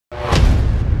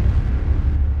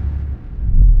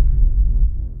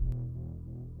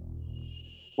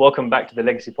Welcome back to the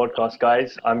Legacy Podcast,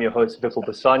 guys. I'm your host, Vipul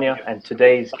Basania, and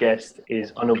today's guest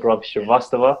is Anubhav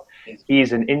Srivastava. He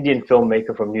is an Indian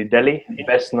filmmaker from New Delhi,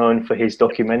 best known for his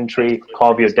documentary,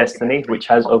 Carve Your Destiny, which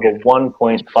has over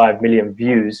 1.5 million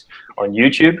views on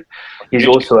YouTube. He's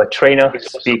also a trainer,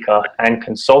 speaker, and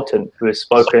consultant who has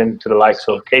spoken to the likes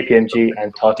of KPMG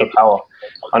and Tata Power.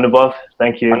 Anubhav,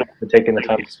 thank you for taking the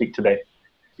time to speak today.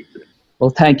 Well,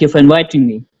 thank you for inviting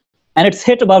me. And it's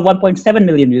hit about 1.7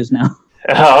 million views now.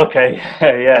 Oh, okay.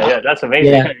 Yeah, that's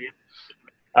amazing.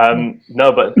 Yeah.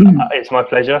 No, but it's my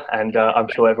pleasure, and I'm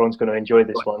sure everyone's going to enjoy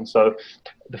this one. So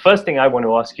the first thing I want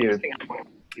to ask you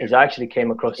is I actually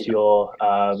came across your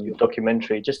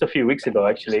documentary just a few weeks ago,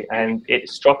 actually, and it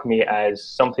struck me as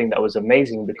something that was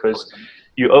amazing because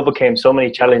you overcame so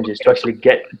many challenges to actually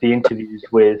get the interviews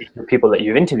with the people that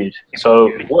you've interviewed. So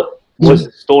what was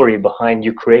the story behind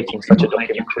you creating such a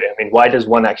documentary? I mean, why does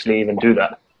one actually even do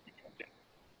that?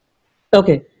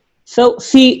 Okay. So,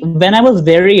 see, when I was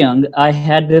very young, I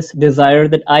had this desire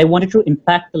that I wanted to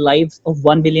impact the lives of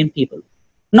 1 billion people.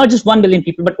 Not just 1 billion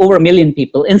people, but over 1 million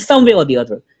people in some way or the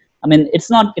other. I mean, it's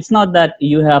not that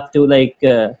you have to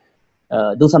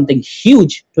do something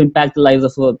huge to impact the lives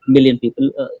of 1 million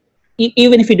people.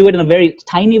 Even if you do it in a very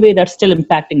tiny way, that's still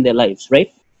impacting their lives,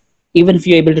 right? Even if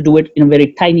you're able to do it in a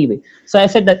very tiny way. So I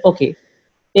said that, okay,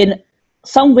 in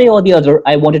some way or the other,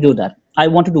 I want to do that.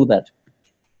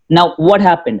 Now, what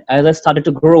happened? As I started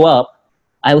to grow up,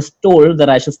 I was told that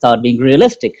I should start being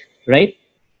realistic, right?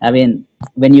 I mean,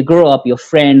 when you grow up, your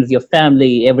friends, your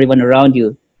family, everyone around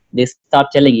you, they start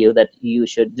telling you that you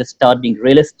should just start being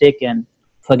realistic and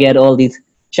forget all these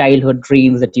childhood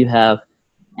dreams that you have.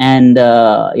 And,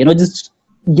 just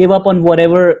give up on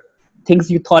whatever things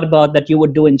you thought about that you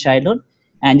would do in childhood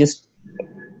and just,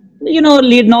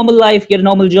 lead normal life, get a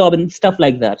normal job and stuff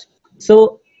like that.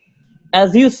 So,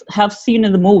 as you have seen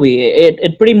in the movie,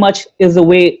 it pretty much is the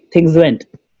way things went.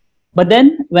 But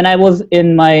then, when I was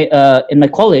in my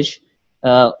college,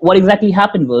 what exactly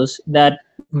happened was that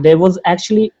there was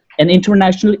actually an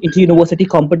international inter-university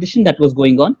competition that was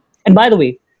going on. And by the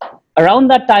way, around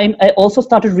that time, I also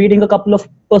started reading a couple of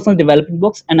personal development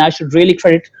books, and I should really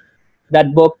credit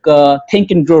that book,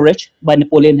 Think and Grow Rich by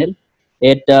Napoleon Hill.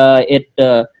 It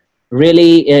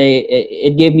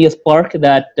gave me a spark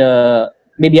that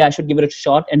maybe I should give it a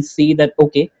shot and see that,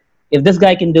 okay, if this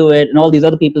guy can do it and all these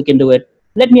other people can do it,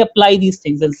 let me apply these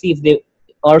things and see if they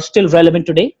are still relevant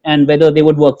today and whether they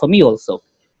would work for me also.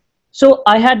 So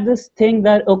I had this thing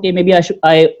that, okay, maybe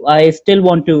I still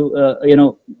want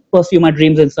to, pursue my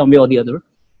dreams in some way or the other.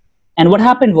 And what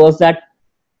happened was that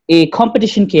a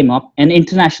competition came up, an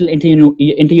international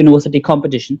inter-university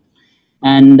competition.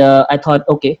 And I thought,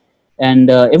 okay.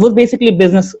 And it was basically a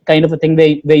business kind of a thing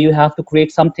where you have to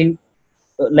create something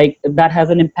like that has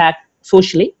an impact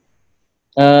socially.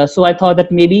 So I thought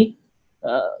that maybe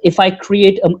if we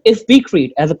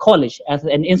create as a college, as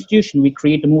an institution, we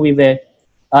create a movie where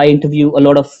I interview a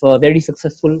lot of very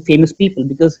successful, famous people,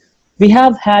 because we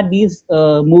have had these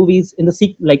movies in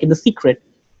the secret.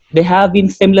 There have been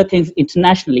similar things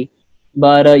internationally,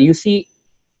 but you see,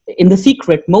 in the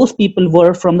secret, most people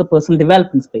were from the personal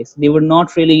development space. They were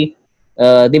not really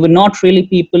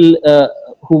people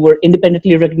who were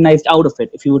independently recognized out of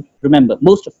it. If you would remember,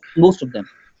 most of them,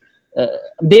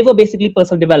 they were basically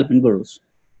personal development gurus.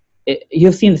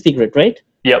 You've seen The Secret, right?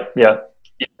 Yep, yeah,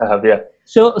 I have, yeah.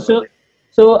 So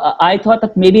I thought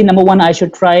that maybe number one, I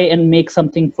should try and make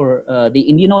something for the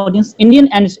Indian audience, Indian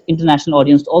and international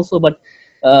audience also. But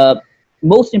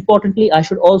most importantly, I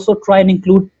should also try and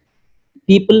include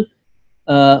people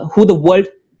who the world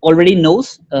already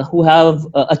knows, who have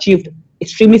achieved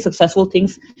extremely successful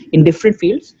things in different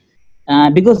fields,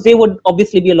 because they would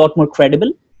obviously be a lot more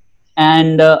credible.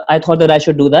 And I thought that I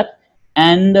should do that.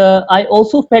 And I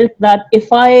also felt that if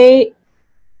I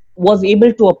was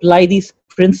able to apply these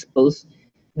principles,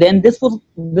 then this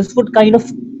would kind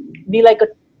of be like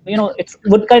it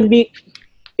would kind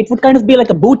of be like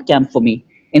a boot camp for me,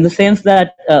 in the sense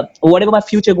that whatever my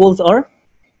future goals are,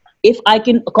 if I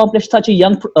can accomplish such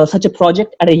a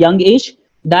project at a young age,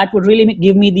 that would really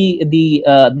give me the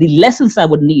lessons I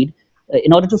would need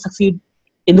in order to succeed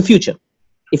in the future.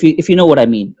 If you know what I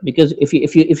mean, because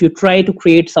if you try to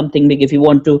create something big, if you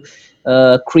want to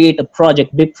create a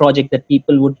big project that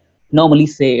people would normally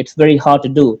say it's very hard to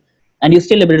do, and you're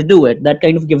still able to do it, that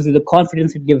kind of gives you the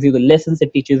confidence, it gives you the lessons,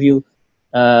 it teaches you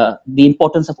the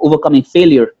importance of overcoming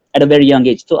failure at a very young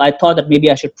age. So I thought that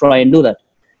maybe I should try and do that.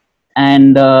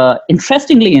 And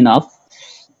interestingly enough,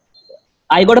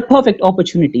 I got a perfect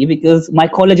opportunity because my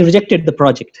college rejected the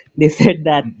project. They said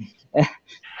that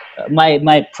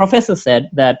my professor said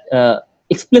that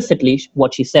explicitly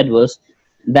what she said was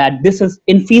that this is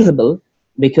infeasible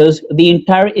because the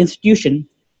entire institution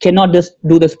cannot just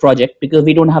do this project because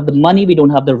we don't have the money, we don't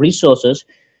have the resources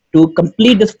to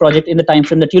complete this project in the time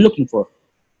frame that you're looking for.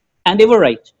 And they were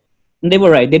right. They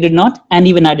were right. They did not, and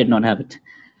even I did not have it.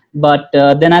 But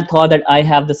then I thought that I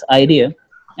have this idea,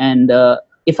 and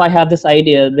if I have this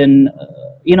idea, then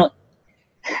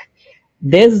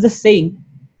there's this saying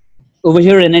over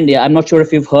here in India. I'm not sure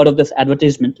if you've heard of this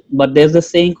advertisement, but there's this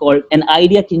saying called "an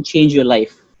idea can change your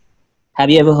life." Have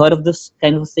you ever heard of this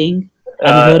kind of a saying?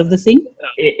 Have you Uh, heard of this saying?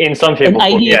 in some shape An or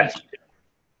form, idea,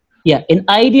 yeah. yeah, an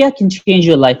idea can change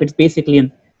your life. It's basically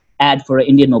an ad for an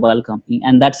Indian mobile company,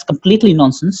 and that's completely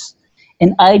nonsense.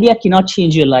 An idea cannot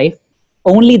change your life.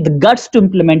 Only the guts to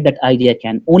implement that idea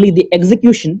can. Only the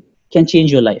execution can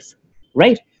change your life,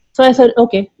 right? So I said,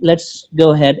 okay, let's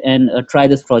go ahead and try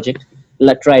this project.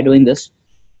 Let's try doing this.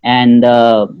 And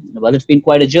well, it's been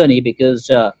quite a journey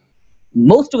because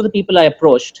most of the people I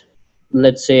approached,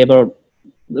 let's say about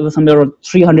there was somewhere around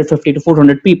 350 to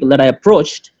 400 people that I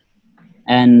approached,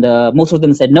 and most of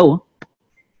them said no.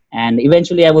 And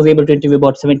eventually, I was able to interview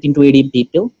about 17 to 18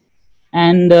 people,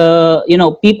 and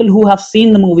people who have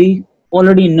seen the movie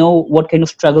already know what kind of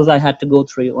struggles I had to go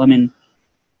through. I mean,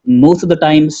 most of the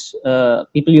times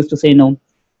people used to say no.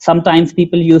 Sometimes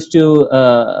people used to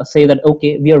say that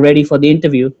okay, we are ready for the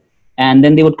interview, and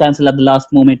then they would cancel at the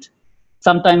last moment.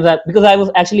 Sometimes because I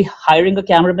was actually hiring a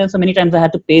cameraman, so many times I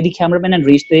had to pay the cameraman and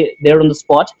reach there on the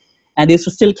spot, and they used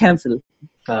to still cancel.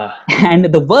 And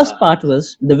the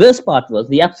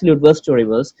absolute worst story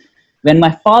was when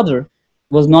my father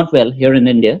was not well here in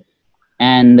India.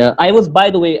 And by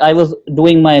the way, I was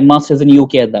doing my master's in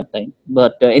UK at that time.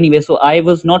 But anyway, so I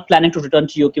was not planning to return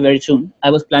to UK very soon. I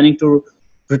was planning to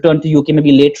return to UK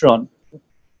maybe later on.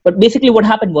 But basically what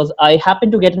happened was I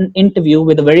happened to get an interview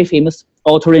with a very famous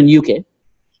author in UK.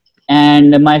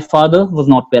 And my father was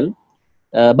not well.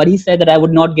 But he said that I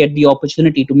would not get the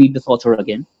opportunity to meet this author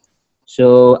again.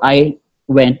 So I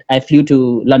flew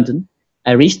to London.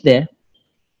 I reached there.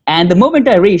 And the moment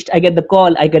I reached, I get a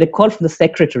call from the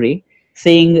secretary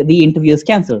saying the interview is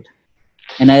cancelled.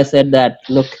 And I said that,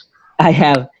 look, I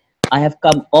have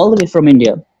come all the way from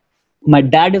India. My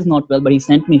dad is not well, but he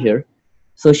sent me here.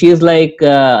 So she is like,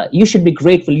 you should be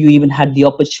grateful you even had the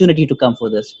opportunity to come for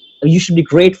this. You should be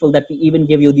grateful that we even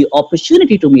gave you the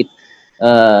opportunity to meet,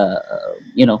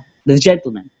 this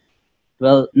gentleman.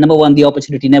 Well, number one, the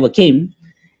opportunity never came.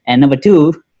 And number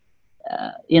two,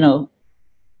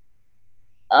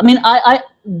 I mean,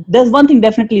 there's one thing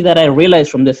definitely that I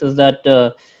realized from this is that,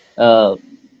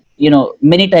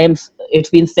 many times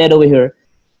it's been said over here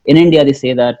in India, they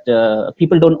say that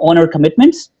people don't honor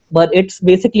commitments, but it's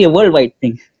basically a worldwide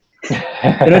thing.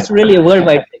 It's really a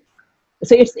worldwide thing.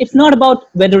 So it's not about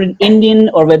whether you're Indian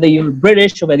or whether you're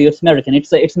British or whether you're American.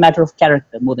 It's a matter of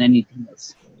character more than anything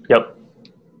else. Yep.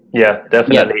 Yeah,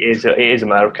 definitely. It is a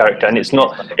matter of character, and it's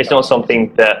not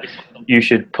something that you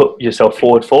should put yourself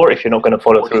forward for if you're not going to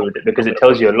follow through with it, because it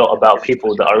tells you a lot about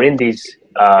people that are in these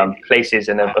places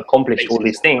and have accomplished all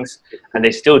these things, and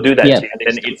they still do that. Yeah.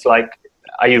 And it's like,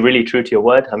 are you really true to your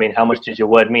word? I mean, how much does your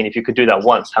word mean? If you could do that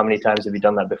once, how many times have you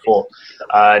done that before?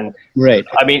 And right.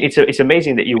 I mean, it's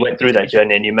amazing that you went through that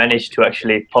journey and you managed to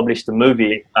actually publish the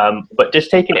movie. But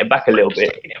just taking it back a little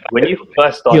bit, when you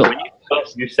first started,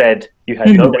 you said you had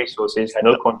no resources,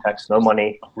 no contacts, no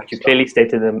money, which you clearly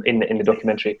stated them in the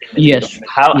documentary. Yes.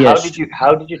 How did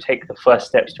you take the first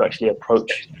steps to actually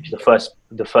approach the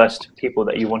first people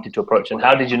that you wanted to approach, and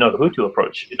how did you know who to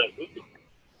approach?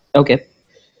 Okay.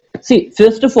 See,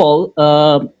 first of all,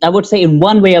 I would say in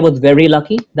one way I was very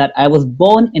lucky that I was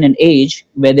born in an age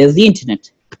where there's the internet.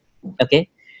 Okay,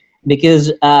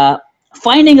 because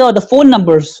finding out the phone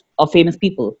numbers of famous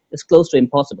people is close to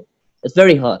impossible. It's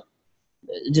very hard.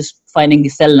 Just finding the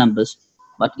cell numbers,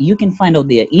 but you can find out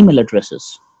their email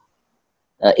addresses.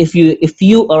 If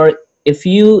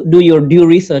you do your due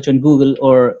research on Google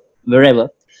or wherever,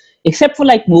 except for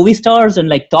like movie stars and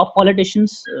like top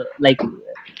politicians,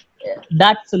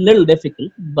 that's a little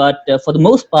difficult. But for the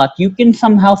most part, you can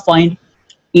somehow find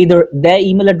either their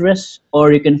email address,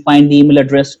 or you can find the email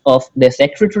address of their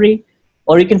secretary,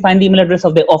 or you can find the email address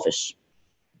of their office.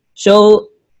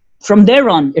 So from there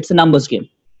on, it's a numbers game.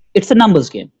 It's a numbers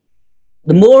game.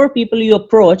 The more people you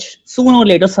approach, sooner or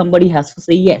later somebody has to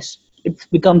say yes. It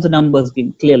becomes a numbers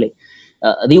game, clearly.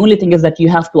 The only thing is that you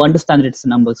have to understand that it's a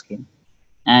numbers game.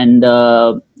 And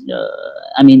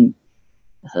I mean,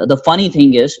 the funny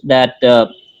thing is that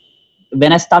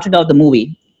when I started out the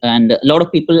movie, and a lot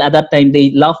of people at that time,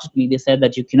 they laughed at me. They said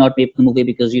that you cannot make the movie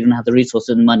because you don't have the resources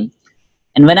and money.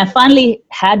 And when I finally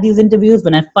had these interviews,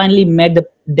 when I finally met the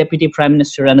Deputy Prime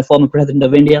Minister and the former President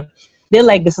of India, They're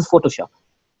like, this is Photoshop.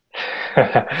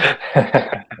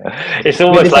 It's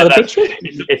When they almost saw like the that. picture,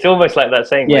 It's almost like that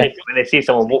saying yeah, when they see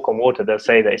someone walk on water, they'll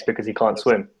say that it's because he can't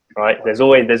swim. Right? There's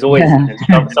always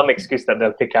yeah, some excuse that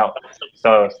they'll pick out.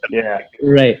 So yeah,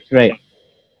 right, right.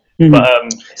 but Hmm.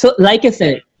 So, like I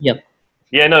said, yeah.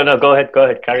 yeah, no, go ahead,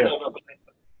 carry on.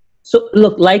 So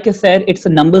look, like I said, it's a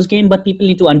numbers game, but people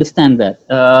need to understand that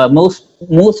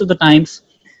most of the times,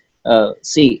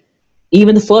 see,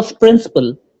 even the first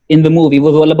principle in the movie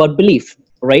was all about belief,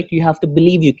 right? You have to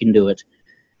believe you can do it.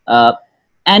 Uh,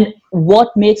 and what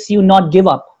makes you not give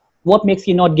up? What makes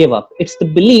you not give up? It's the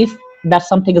belief that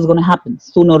something is going to happen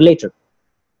sooner or later,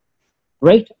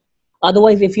 right?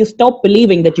 Otherwise, if you stop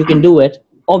believing that you can do it,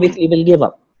 obviously you will give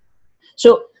up.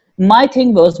 So my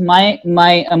thing was my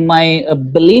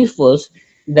belief was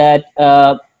that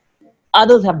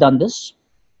others have done this,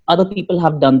 other people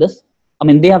have done this. I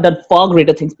mean, they have done far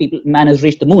greater things. Man has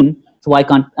reached the moon, so why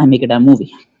can't I make it a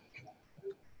movie?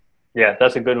 Yeah,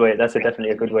 that's a good way. That's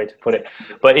definitely a good way to put it.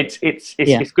 But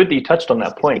Yeah, it's good that you touched on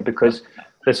that point, because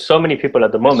there's so many people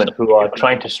at the moment who are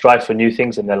trying to strive for new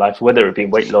things in their life, whether it be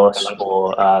weight loss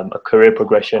or a career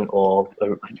progression or a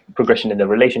progression in their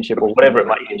relationship or whatever it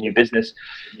might be, a new business.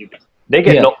 They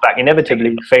get yeah, knocked back.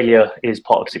 Inevitably, failure is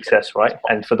part of success, right?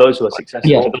 And for those who are yeah.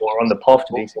 successful or on the path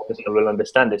to being successful will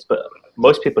understand this. But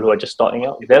most people who are just starting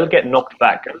out, they'll get knocked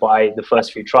back by the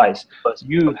first few tries.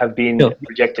 You have been Sure.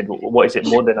 rejected, what is it,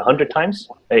 more than 100 times,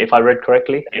 if I read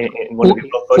correctly in one of For your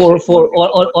blog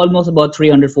posts? almost about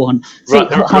 300, 400. See,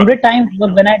 Right, 100 times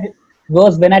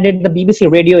was when I did the BBC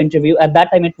radio interview. At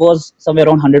that time, it was somewhere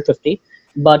around 150.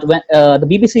 But when the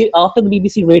BBC after the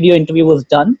BBC radio interview was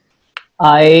done,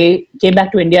 I came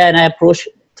back to India and I approached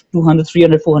 200,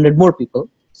 300, 400 more people.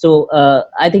 So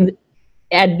I think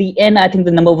at the end, I think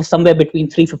the number was somewhere between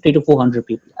 350 to 400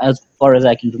 people, as far as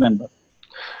I can remember.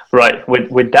 right.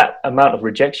 With that amount of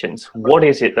rejections, what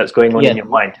is it that's going on in Yeah. your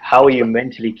mind? How are you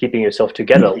mentally keeping yourself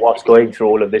together whilst going through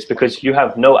all of this? Because you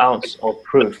have no ounce of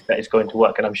proof that it's going to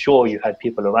work. And I'm sure you had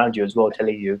people around you as well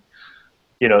telling you,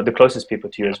 the closest people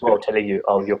to you as well, telling you,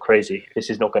 oh, you're crazy. This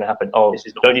is not going to happen. Oh,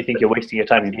 don't you think you're wasting your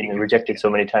time? You've been rejected so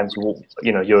many times.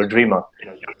 You're a dreamer.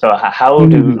 So how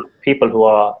Mhm. do people who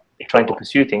are trying to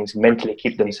pursue things mentally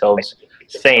keep themselves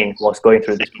sane whilst going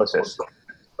through this process?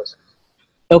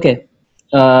 Okay.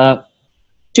 Uh,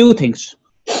 Two things.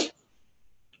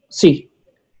 See,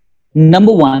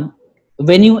 number one,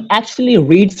 when you actually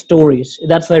read stories,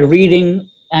 that's why reading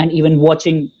and even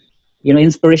watching,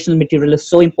 inspirational material is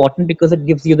so important, because it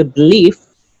gives you the belief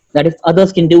that if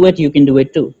others can do it, you can do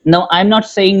it too. Now, I'm not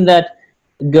saying that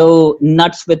go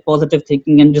nuts with positive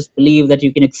thinking and just believe that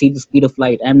you can exceed the speed of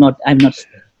light. I'm not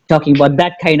talking about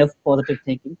that kind of positive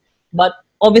thinking. But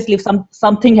obviously, if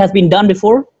something has been done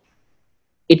before,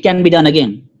 it can be done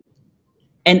again.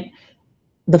 And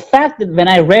the fact that when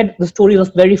I read the stories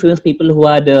of very famous people who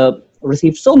had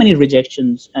received so many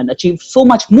rejections and achieved so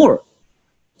much more,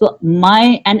 so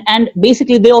and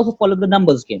basically they also follow the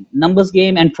numbers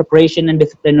game and preparation and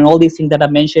discipline and all these things that I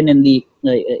mentioned in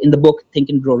the book Think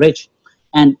and Grow Rich,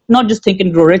 and not just Think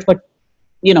and Grow Rich, but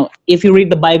if you read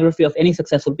the biography of any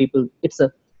successful people, it's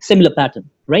a similar pattern,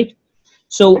 right?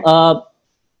 So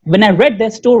when I read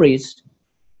their stories,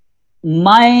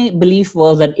 my belief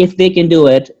was that if they can do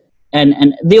it,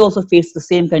 and they also face the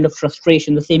same kind of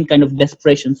frustration, the same kind of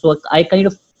desperation, so I kind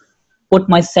of put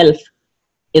myself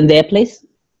in their place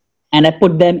and I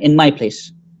put them in my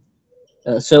place.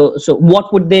 So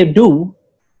what would they do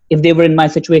if they were in my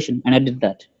situation? And I did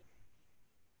that.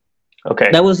 Okay.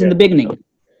 That was in Yeah.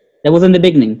 the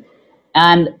beginning.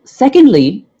 And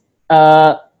secondly,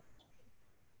 uh,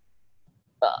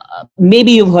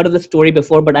 maybe you've heard of the story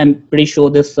before, but I'm pretty sure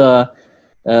this. Uh,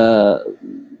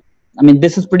 I mean,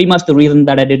 this is pretty much the reason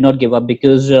that I did not give up,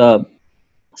 because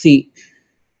see,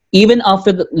 even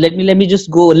after let me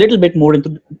just go a little bit more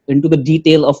into the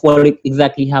detail of what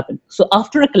exactly happened. So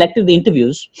after I collected the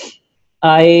interviews,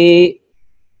 I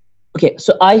okay,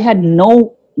 so I had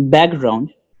no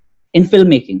background in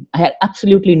filmmaking. I had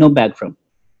absolutely no background,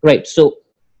 right? So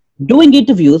doing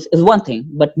interviews is one thing,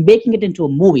 but making it into a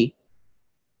movie,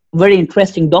 very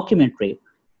interesting documentary,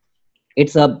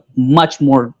 it's a much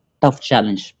more tough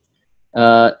challenge.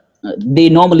 Uh, they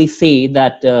normally say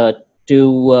that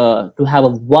to have a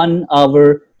 1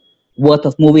 hour worth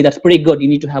of movie that's pretty good, you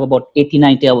need to have about 80,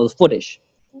 90 hours footage,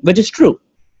 which is true.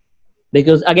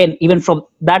 Because again, even from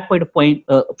that point of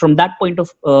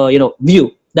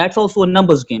view, that's also a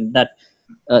numbers game. That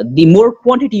the more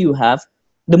quantity you have,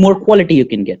 the more quality you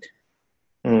can get.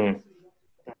 Mm.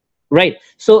 Right.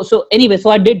 So anyway, so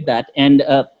I did that, and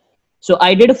so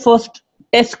I did a first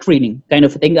test screening kind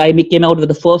of a thing. I came out with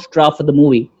the first draft of the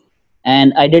movie,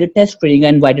 And I did a test screening. I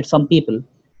invited some people,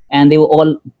 and they were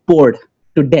all bored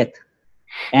to death,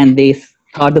 and they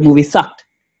thought the movie sucked.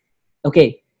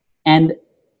 Okay, and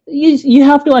you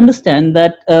have to understand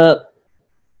that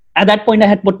at that point I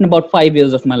had put in about 5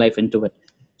 years of my life into it.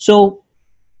 So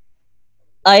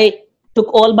I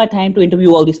took all my time to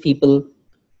interview all these people.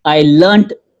 I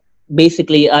learned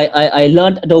basically I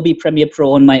learned Adobe Premiere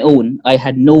Pro on my own. I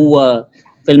had no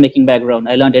filmmaking background.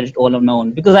 I learned it all on my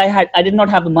own because I did not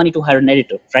have the money to hire an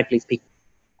editor. Frankly speaking,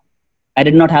 I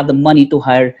did not have the money to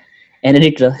hire an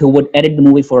editor who would edit the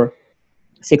movie for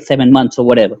 6-7 months or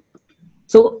whatever.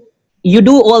 So you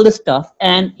do all this stuff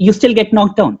and you still get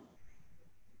knocked down.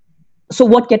 So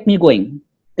what kept me going?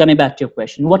 Coming back to your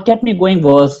question, what kept me going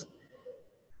was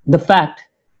the fact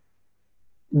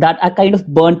that I kind of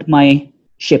burnt my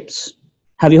ships.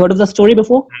 Have you heard of the story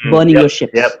before? Burning your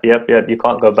ships. Yep. You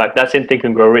can't go back. That's in Think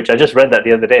and Grow Rich. I just read that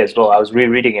the other day as well. I was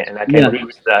rereading it, and I came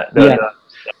across that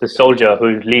the soldier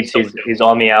who leads his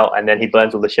army out, and then he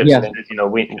burns all the ships. And then,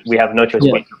 we have no choice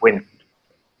but to win.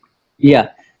 Yeah.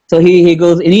 So he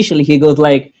goes initially. He goes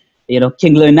like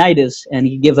King Leonidas, and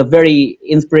he gives a very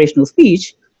inspirational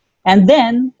speech, and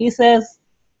then he says,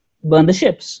 "Burn the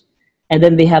ships," and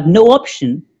then they have no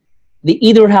option. They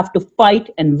either have to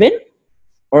fight and win,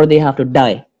 or they have to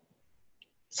die.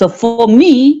 So for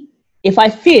me, if I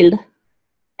failed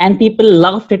and people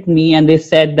laughed at me and they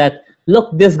said that,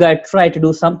 look, this guy tried to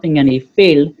do something and he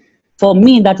failed, for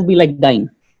me, that would be like dying.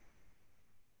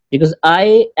 Because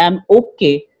I am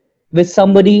okay with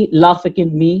somebody laughing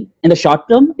at me in the short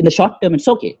term. In the short term, it's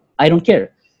okay. I don't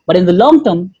care. But in the long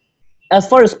term, as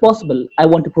far as possible, I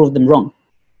want to prove them wrong.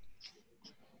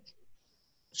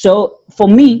 So for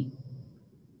me,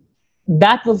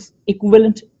 that was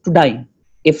equivalent to dying.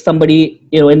 If somebody,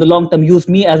 in the long term used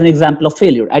me as an example of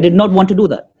failure, I did not want to do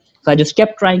that. So I just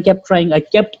kept trying. I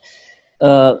kept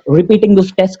repeating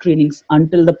those test screenings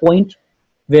until the point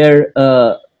where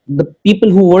the people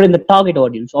who were in the target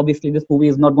audience, obviously this movie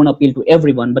is not going to appeal to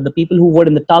everyone, but the people who were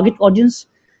in the target audience,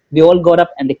 they all got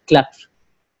up and they clapped.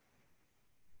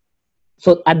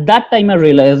 So at that time I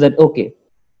realized that, okay,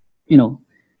 no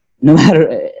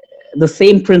matter the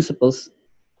same principles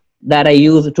that I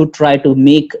used to try to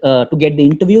make, to get the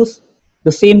interviews,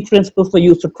 the same principles were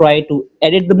used to try to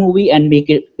edit the movie and make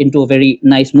it into a very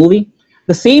nice movie.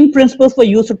 The same principles were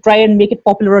used to try and make it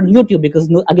popular on YouTube because,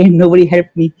 again, nobody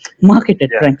helped me market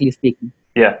it, frankly speaking.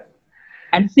 Yeah.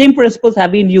 And the same principles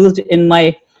have been used in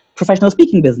my professional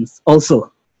speaking business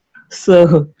also.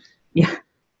 So, yeah.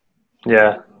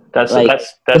 Yeah. That's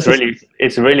really,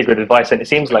 it's really good advice, and it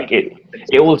seems like it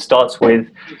all starts with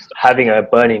having a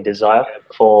burning desire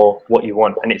for what you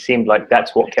want, and it seemed like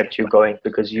that's what kept you going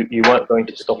because you weren't going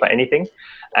to stop at anything,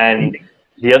 and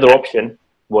the other option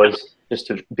was just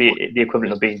to be the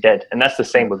equivalent of being dead, and that's the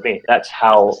same with me. That's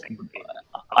how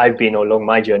I've been along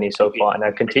my journey so far, and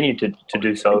I continue to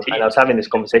do so. And I was having this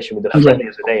conversation with a friend the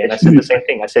other day, and I said the same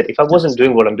thing. I said, if I wasn't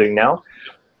doing what I'm doing now,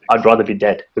 I'd rather be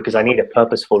dead because I need a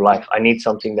purposeful life. I need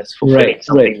something that's fulfilling,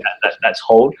 something that's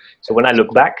whole. So when I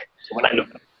look back,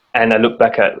 and I look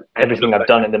back at everything I've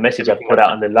done and the message I've put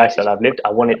out and the lifestyle I've lived,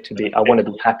 I want to be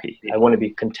happy. I want to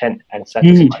be content and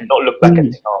satisfied. Not look back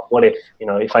and think, oh, what if,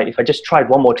 if I just tried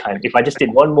one more time, if I just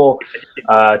did one more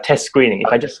test screening, if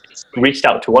I just reached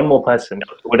out to one more person,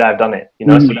 would I have done it?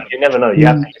 So you never know. You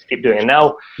have to just keep doing it. And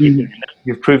now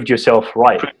you've proved yourself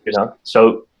right,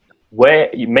 So where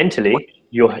mentally,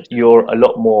 you're a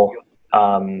lot more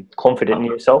confident in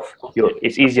yourself.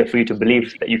 It's easier for you to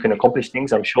believe that you can accomplish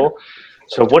things, I'm sure.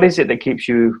 So what is it that keeps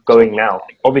you going now?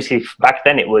 Obviously, back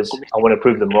then it was, I want to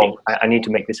prove them wrong. I need to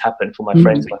make this happen for my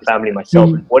friends, my family, myself.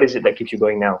 What is it that keeps you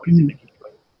going now?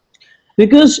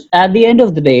 Because at the end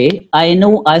of the day, I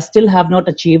know I still have not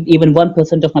achieved even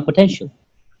 1% of my potential.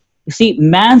 You see,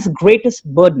 man's greatest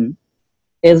burden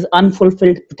is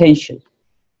unfulfilled potential.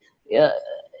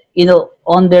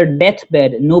 On their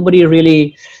deathbed, nobody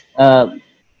really,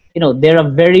 there are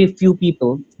very few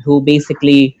people who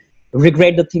basically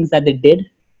regret the things that they did.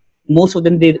 Most of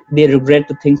them, they regret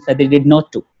the things that they did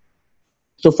not do.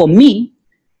 So for me,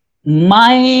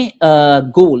 my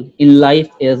goal in life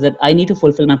is that I need to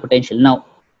fulfill my potential. Now,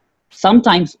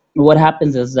 sometimes what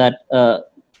happens is that,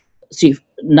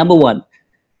 number one,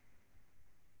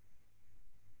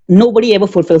 nobody ever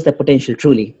fulfills their potential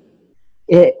truly.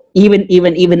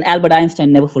 Even Albert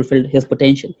Einstein never fulfilled his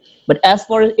potential. But as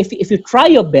far as if you try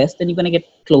your best, then you're going to get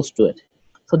close to it.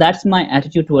 So that's my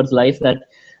attitude towards life, that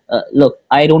look,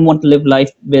 I don't want to live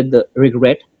life with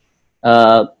regret.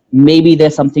 Maybe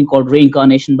there's something called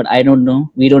reincarnation, but I don't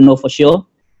know. We don't know for sure.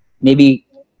 Maybe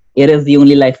it is the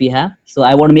only life we have. So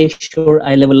I want to make sure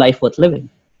I live a life worth living.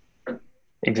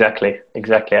 Exactly,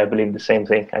 exactly. I believe the same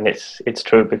thing, and it's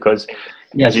true because,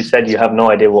 as you Yes. said, you have no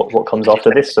idea what comes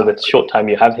after this. So the short time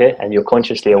you have here, and you're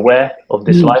consciously aware of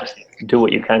this Mhm. life, do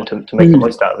what you can to make the Mhm.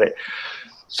 most out of it.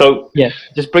 So, Yes.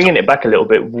 just bringing it back a little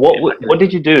bit, what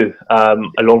did you do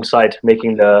alongside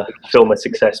making the film a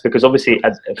success? Because obviously,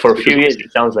 for a few years,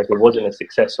 it sounds like it wasn't a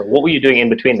success. So, what were you doing in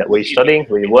between that? Were you studying?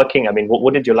 Were you working? I mean,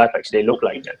 what did your life actually look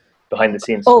like then, behind the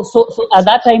scenes? Oh, so at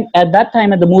that time,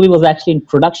 the movie was actually in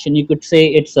production. You could say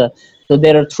it's a. So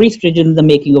there are three stages in the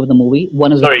making of the movie.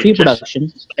 One is the Sorry, just pre-production.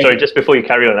 sorry, just before you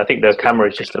carry on, I think the camera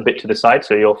is just a bit to the side,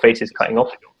 so your face is cutting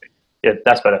off. Yeah,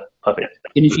 that's better. Perfect.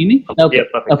 Can you see me? Yeah, Okay.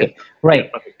 perfect. Yeah. Okay.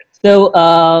 Right. So,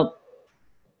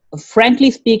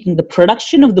 frankly speaking, the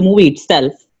production of the movie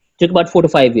itself took about 4 to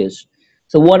 5 years.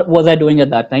 So, what was I doing at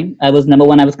that time? I was number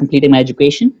one. I was completing my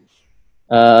education.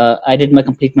 I did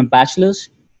complete my bachelor's.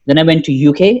 Then I went to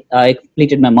UK. I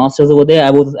completed my master's over there. I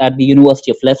was at the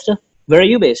University of Leicester. Where are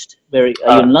you based? Are you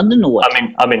in London or what?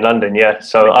 I'm in London. Yeah,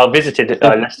 so I've visited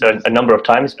Okay. Leicester a number of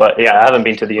times, but yeah, I haven't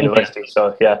been to the Okay. university.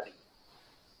 So yeah.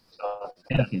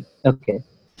 Okay. Okay.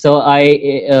 So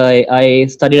I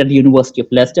studied at the University of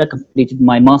Leicester, completed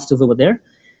my master's over there,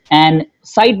 and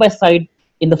side by side,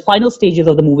 in the final stages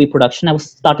of the movie production, I was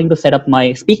starting to set up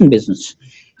my speaking business.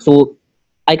 So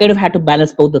I kind of had to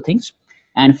balance both the things.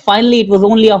 And finally, it was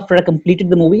only after I completed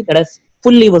the movie that I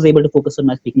fully was able to focus on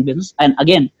my speaking business. And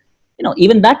again,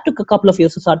 even that took a couple of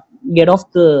years to get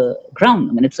off the ground.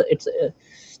 I mean,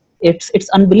 it's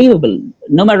unbelievable.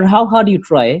 No matter how hard you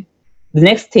try, the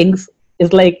next thing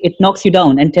is like it knocks you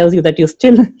down and tells you that you're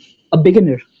still a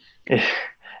beginner.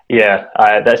 Yeah,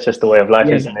 that's just the way of life,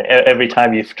 Yeah, isn't it? Every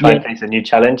time you try yeah. and face a new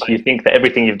challenge, you think that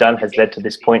everything you've done has led to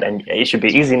this point and it should be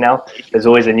easy now. There's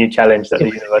always a new challenge that the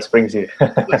universe brings you.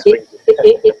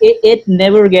 It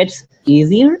never gets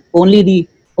easier. Only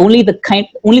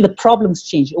the problems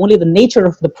change. Only the nature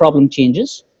of the problem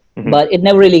changes, Hmm. but it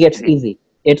never really gets easy.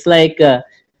 It's like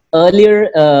earlier,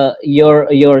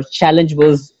 your challenge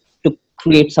was to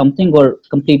create something or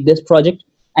complete this project,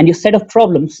 and your set of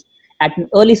problems at an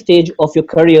early stage of your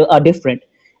career are different,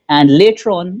 and later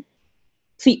on,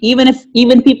 see,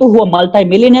 even people who are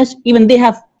multimillionaires, even they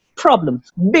have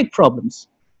problems, big problems.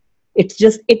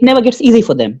 It never gets easy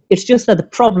for them. It's just that the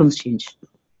problems change.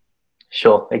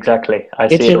 Sure, exactly. I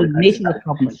It's see it just all. the nature of the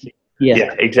problems. Yeah,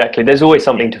 Yeah, exactly. There's always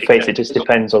something to face. It just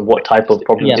depends on what type of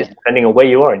problem it yeah, is, depending on where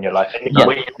you are in your life. yeah.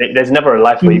 There's never a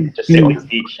life where you Mhm, can just sit on mhm. the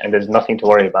beach and there's nothing to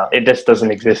worry about. It just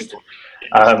doesn't exist.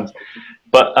 Um,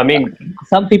 but I mean,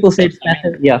 Some people say it's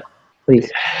better. Yeah, please.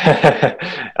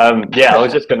 yeah, I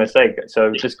was just going to say,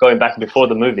 so just going back before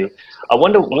the movie, I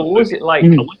wonder what was it like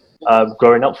Mhm.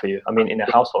 growing up for you? I mean, in a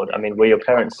household, I mean, were your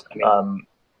parents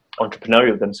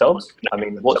entrepreneurial themselves? I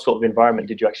mean, what sort of environment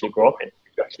did you actually grow up in?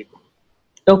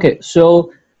 Okay,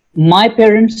 so my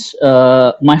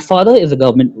father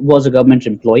was a government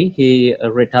employee. He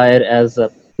retired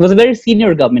he was a very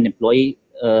senior government employee,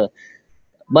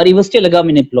 but he was still a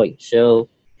government employee. So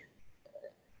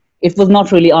it was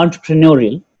not really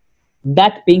entrepreneurial.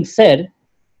 That being said,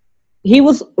 he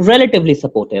was relatively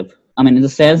supportive. I mean, in the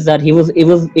sense that it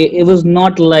was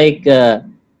not like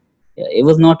it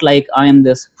was not like I am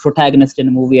this protagonist in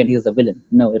a movie and he's the villain.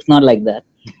 No, it's not like that.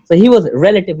 So he was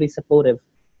relatively supportive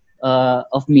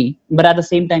of me, but at the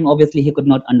same time, obviously, he could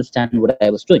not understand what I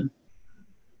was doing.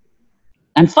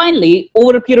 And finally,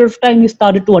 over a period of time, he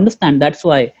started to understand. That's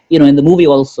why, in the movie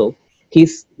also,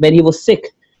 when he was sick,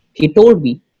 he told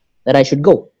me that I should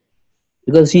go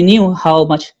because he knew how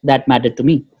much that mattered to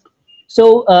me. So,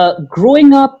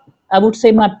 growing up, I would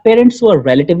say my parents were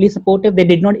relatively supportive. They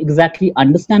did not exactly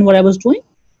understand what I was doing,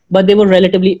 but they were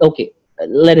relatively okay.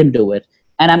 Let him do it.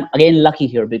 And I'm again lucky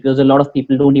here because a lot of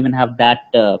people don't even have that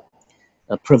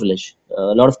privilege. A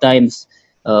lot of times,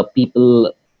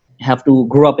 people have to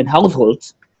grow up in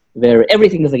households where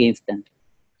everything is against them.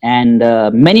 And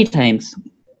many times,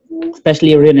 especially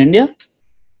here in India,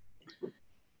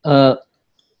 uh,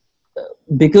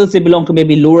 because they belong to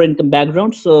maybe lower income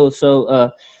backgrounds. So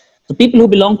people who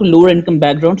belong to lower income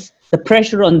backgrounds, the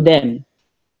pressure on them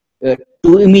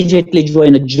to immediately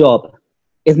join a job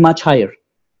is much higher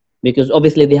because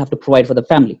obviously they have to provide for the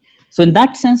family. So in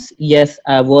that sense, yes,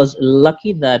 I was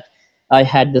lucky that I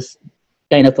had this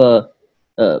kind of a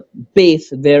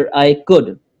base where I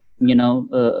could,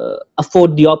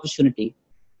 afford the opportunity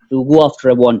to go after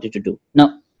I wanted to do.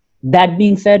 Now, that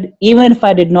being said, even if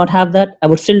I did not have that, I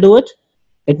would still do it.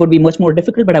 It would be much more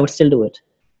difficult, but I would still do it.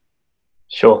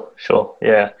 Sure, sure.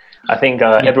 Yeah. I think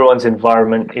Yeah. everyone's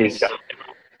environment is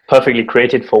perfectly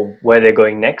created for where they're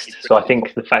going next. So I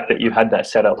think the fact that you had that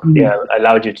set up,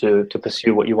 allowed you to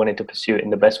pursue what you wanted to pursue in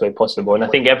the best way possible. And I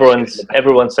think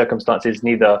everyone's circumstance is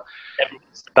neither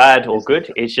bad or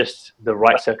good. It's just the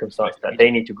right circumstance that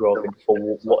they need to grow up in for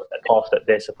what path that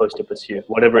they're supposed to pursue,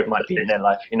 whatever it might be in their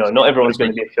life. You know, not everyone's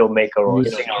going to be a filmmaker or a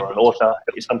singer or an author.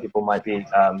 Some people might be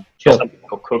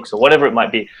or cooks or whatever it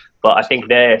might be. But I think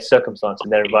their circumstance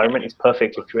and their environment is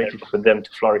perfectly created for them to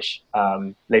flourish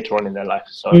later on in their life.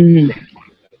 So,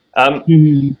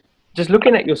 just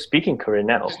looking at your speaking career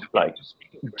now, like,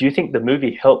 do you think the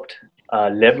movie helped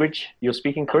leverage your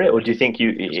speaking career, or do you think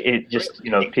it just,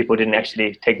 you know, people didn't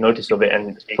actually take notice of it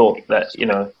and thought that, you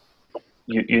know,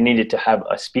 you needed to have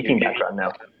a speaking background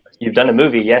now? You've done a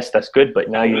movie, yes, that's good,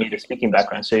 but now you need a speaking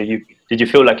background. So did you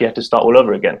feel like you had to start all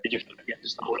over again?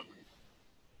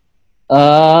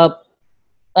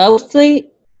 I would say,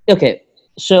 okay,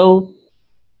 so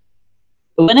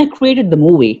when I created the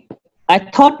movie, I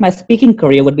thought my speaking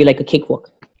career would be like a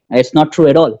cakewalk. It's not true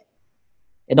at all.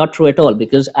 Not true at all,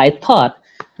 because I thought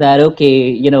that, okay,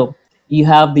 you know, you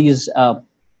have these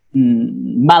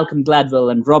Malcolm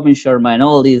Gladwell and Robin Sharma and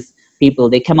all these people,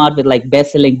 they come out with like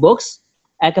best-selling books.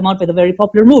 I come out with a very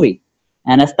popular movie,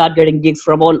 and I start getting gigs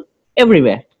from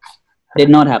everywhere. Did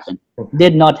not happen.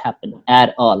 Did not happen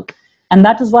at all. And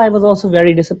that is why I was also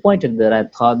very disappointed, that I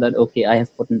thought that, okay, I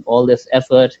have put in all this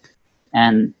effort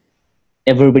and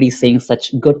everybody's saying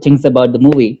such good things about the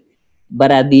movie,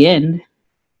 but at the end,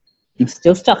 I'm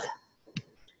still stuck.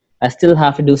 I still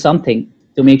have to do something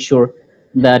to make sure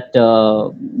that,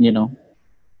 you know,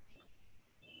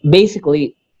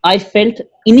 basically, I felt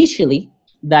initially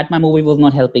that my movie was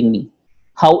not helping me.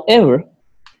 However,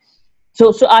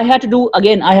 so I had to do,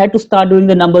 again, I had to start doing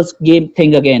the numbers game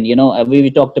thing again. You know, we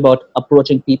talked about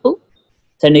approaching people,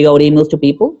 sending out emails to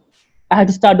people. I had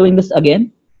to start doing this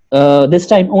again, this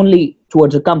time only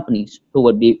towards the companies who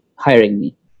would be hiring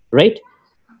me, right?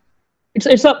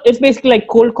 It's basically like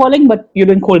cold calling, but you're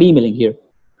doing cold emailing here.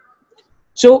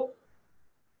 So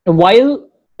while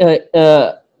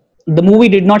the movie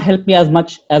did not help me as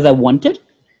much as I wanted,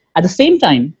 at the same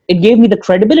time, it gave me the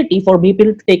credibility for people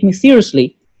to take me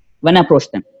seriously when I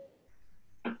approached them.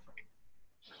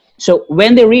 So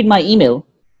when they read my email,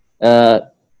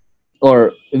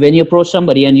 or when you approach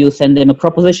somebody and you send them a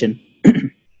proposition,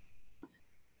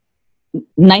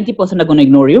 90% are going to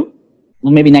ignore you,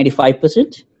 or maybe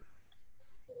 95%.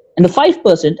 And the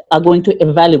 5% are going to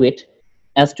evaluate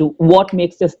as to what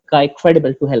makes this guy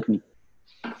credible to help me.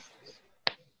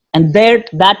 And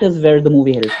that is where the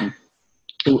movie helped me,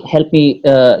 to help me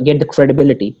get the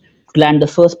credibility, to land the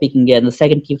first speaking gig, and the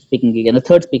second speaking gig, and the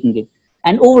third speaking gig.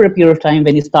 And over a period of time,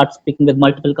 when you start speaking with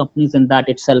multiple companies, and that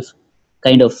itself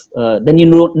kind of, then you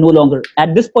no longer,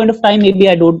 at this point of time, maybe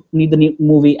I don't need the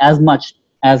movie as much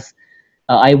as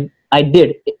I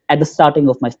did at the starting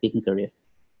of my speaking career.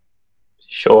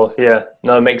 Sure, yeah.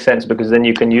 No, it makes sense, because then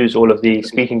you can use all of the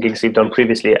speaking gigs you've done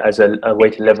previously as a way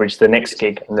to leverage the next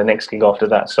gig and the next gig after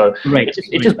that. So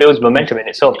it just builds momentum in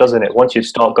itself, doesn't it? Once you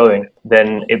start going,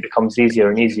 then it becomes easier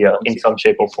and easier in some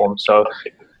shape or form. So,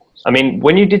 I mean,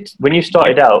 when you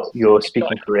started out your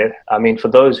speaking career, I mean, for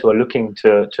those who are looking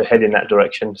to head in that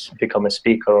direction, become a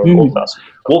speaker or an author,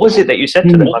 what was it that you said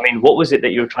to them? I mean, what was it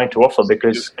that you were trying to offer?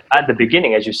 Because at the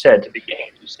beginning, as you said,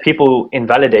 people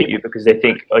invalidate you because they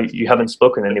think, oh, you haven't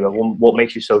spoken anywhere. What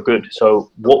makes you so good?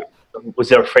 So was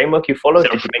there a framework you followed?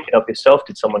 Did you make it up yourself?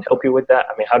 Did someone help you with that?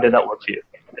 I mean, how did that work for you?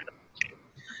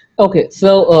 Okay,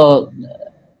 so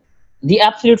the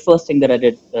absolute first thing that I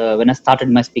did when I started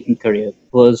my speaking career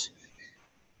was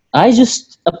I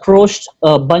just approached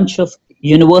a bunch of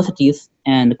universities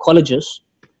and colleges.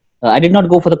 I did not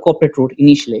go for the corporate route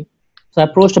initially. So I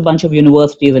approached a bunch of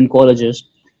universities and colleges,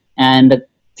 and a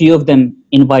few of them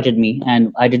invited me,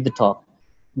 and I did the talk.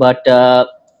 But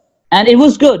and it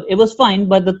was good. It was fine.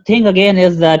 But the thing again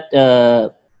is that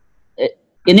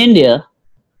in India,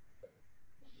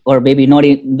 or maybe not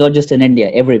just in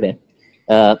India, everywhere,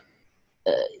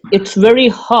 it's very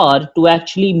hard to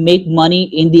actually make money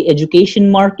in the education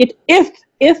market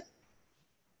if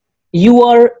you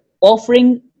are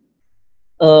offering.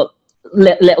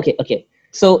 Okay.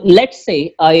 So let's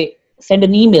say I send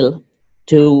an email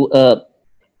to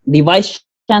the vice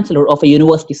chancellor of a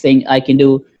university saying I can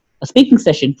do a speaking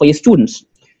session for your students.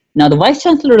 Now the vice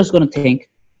chancellor is going to think,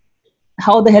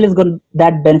 how the hell is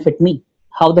that benefit me?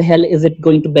 How the hell is it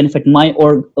going to benefit my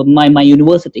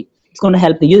university? It's going to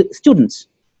help the students.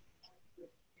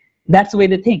 That's the way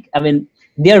they think. I mean,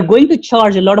 they are going to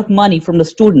charge a lot of money from the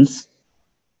students,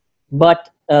 but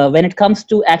when it comes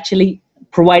to actually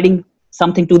providing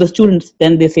something to the students,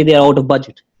 then they say they are out of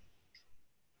budget.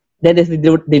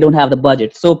 they don't have the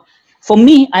budget. So for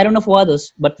me, I don't know for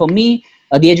others, but for me,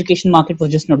 the education market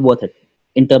was just not worth it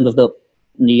in terms of the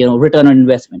return on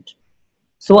investment.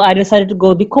 So I decided to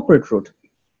go the corporate route,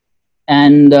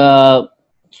 and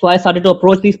so I started to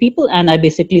approach these people, and I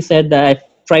basically said that I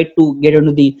tried to get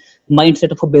into the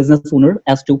mindset of a business owner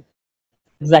as to what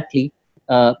exactly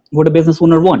would a business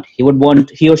owner want.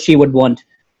 He or she would want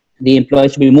the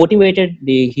employees to be motivated.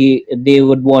 They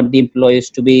would want the employees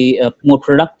to be more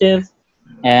productive,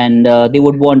 and they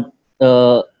would want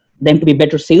them to be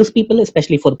better salespeople,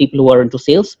 especially for the people who are into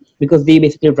sales, because they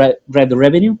basically drive the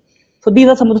revenue. So these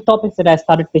are some of the topics that I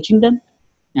started pitching them,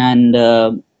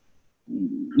 and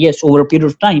yes, over a period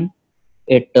of time,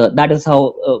 it that is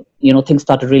how things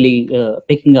started really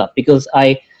picking up, because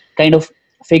I kind of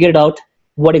figured out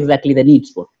what exactly their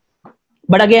needs were.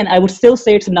 But again, I would still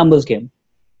say it's a numbers game.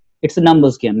 It's a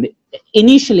numbers game.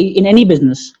 Initially, in any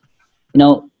business,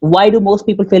 why do most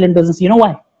people fail in business? You know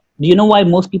why? Do you know why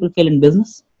most people fail in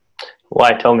business?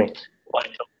 Why? Tell me.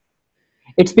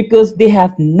 It's because they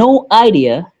have no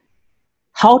idea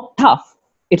how tough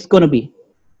it's going to be.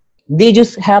 They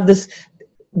just have this.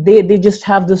 They just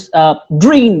have this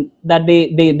dream that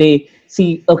they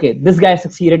see. Okay, this guy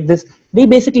succeeded. They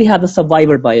basically have the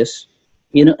survivor bias.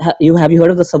 Have you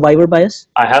heard of the survivor bias?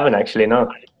 I haven't actually. No.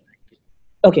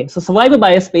 Okay, so survivor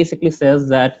bias basically says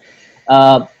that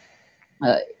uh,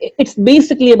 it's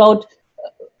basically about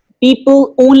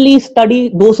people only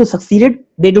study those who succeeded.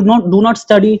 They do not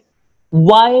study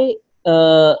why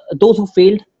those who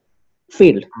failed.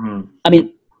 I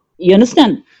mean, you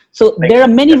understand. So there are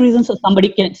many reasons that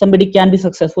somebody can be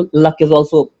successful. Luck is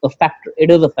also a factor. It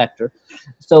is a factor.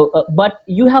 So, but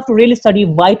you have to really study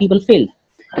why people failed.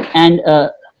 And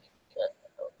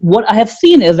what I have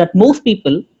seen is that most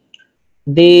people,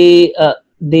 they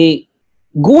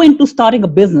go into starting a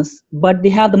business, but they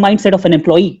have the mindset of an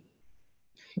employee.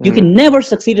 You can never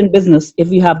succeed in business if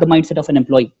you have the mindset of an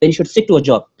employee. Then you should stick to a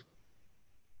job.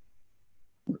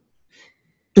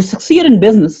 To succeed in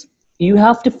business, you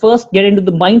have to first get into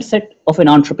the mindset of an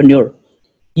entrepreneur.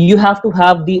 You have to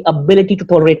have the ability to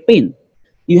tolerate pain.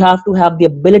 You have to have the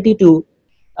ability to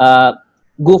uh,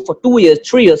 go for 2 years,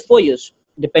 3 years, 4 years,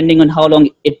 depending on how long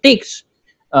it takes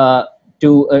uh,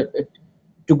 to uh,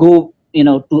 to go,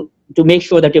 to make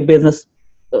sure that your business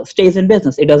stays in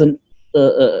business. It doesn't,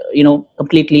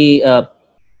 completely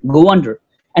go under.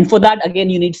 And for that, again,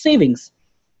 you need savings.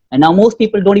 And now most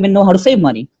people don't even know how to save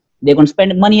money. They're going to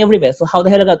spend money everywhere. So how the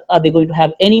hell are they going to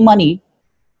have any money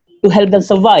to help them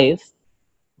survive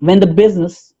when the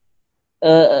business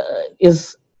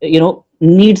is,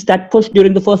 needs that push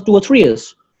during the first 2 or 3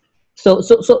 years? So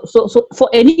for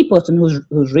any person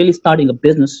who's really starting a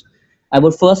business, I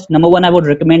would first, number one, I would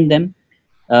recommend them,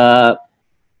 uh,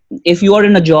 if you are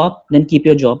in a job, then keep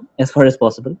your job as far as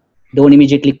possible. Don't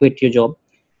immediately quit your job.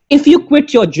 If you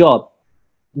quit your job,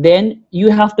 then you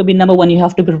have to be, number one, you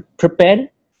have to be prepared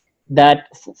that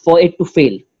for it to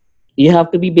fail. You have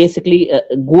to be basically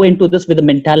go into this with the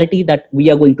mentality that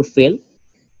we are going to fail,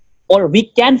 or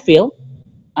we can fail.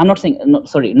 I'm not saying, no,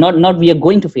 sorry, not we are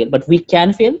going to fail, but we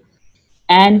can fail.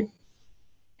 And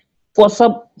for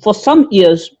some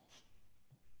years,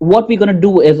 what we're going to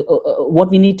do is, what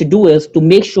we need to do is to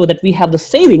make sure that we have the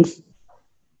savings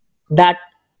that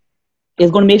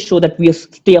is going to make sure that we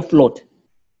stay afloat.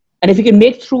 And if you can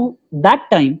make through that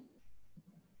time,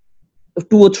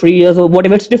 2 or 3 years or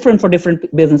whatever, it's different for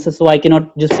different businesses. So I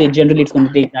cannot just say generally it's going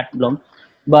to take that long.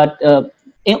 But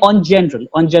on general,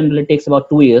 it takes about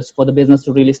 2 years for the business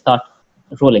to really start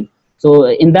rolling. So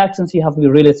in that sense, you have to be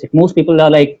realistic. Most people are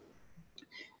like,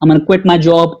 I'm going to quit my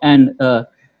job, and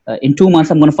in 2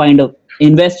 months, I'm going to find an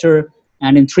investor,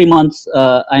 and in 3 months,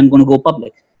 I'm going to go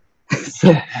public.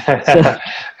 so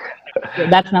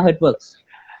that's how it works.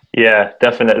 Yeah,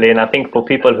 definitely. And I think for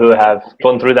people who have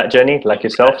gone through that journey, like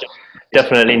yourself,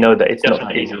 definitely know that it's not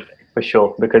that easy, for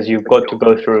sure, because you've got to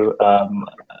go through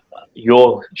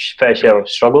your fair share of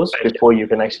struggles before you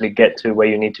can actually get to where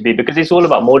you need to be, because it's all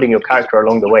about molding your character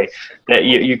along the way.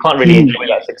 You can't really enjoy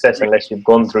that success unless you've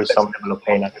gone through some level of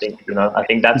pain. I think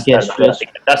that's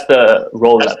that's the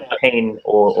role that pain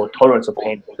or tolerance of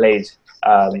pain plays.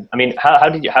 I mean,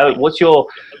 what's your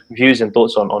views and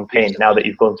thoughts on pain now that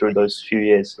you've gone through those few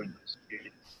years?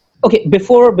 Okay,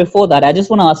 before that, I just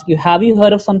want to ask you, have you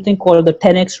heard of something called the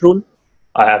 10x rule?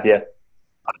 I have, yeah.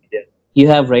 You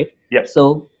have, right? Yeah.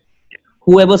 So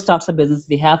whoever starts a business,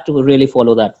 they have to really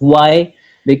follow that. Why?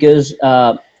 Because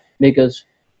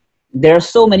there are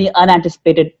so many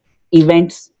unanticipated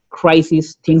events,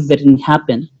 crises, things that can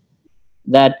happen,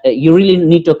 that you really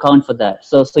need to account for that.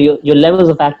 So your levels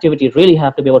of activity really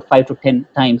have to be about 5 to 10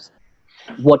 times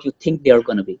what you think they are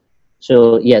going to be.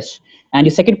 So yes. And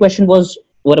your second question was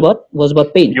what about? Was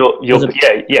about pain.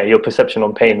 Your perception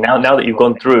on pain. Now that you've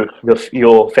gone through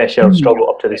your fair share of struggle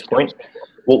up to this point,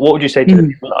 what would you say to the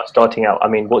people that are starting out? I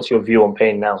mean, what's your view on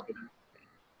pain now?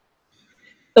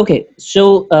 Okay,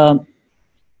 so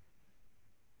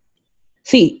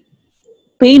see,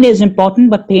 pain is important,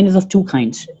 but pain is of two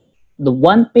kinds. The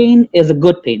one pain is a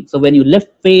good pain. So when you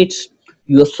lift weights,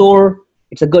 you're sore,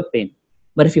 it's a good pain.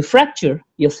 But if you fracture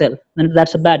yourself, then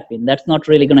that's a bad pain. That's not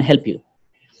really going to help you.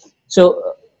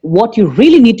 So what you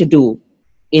really need to do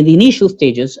in the initial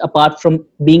stages, apart from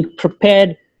being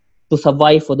prepared to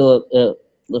survive for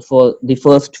the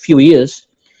first few years,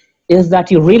 is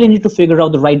that you really need to figure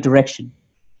out the right direction.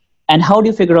 And how do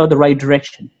you figure out the right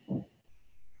direction?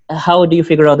 How do you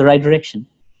figure out the right direction?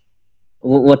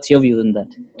 What's your view on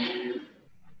that?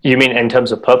 You mean in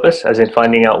terms of purpose, as in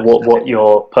finding out what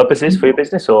your purpose is for your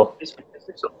business, or?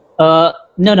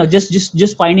 No,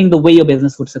 just finding the way your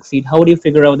business would succeed. How do you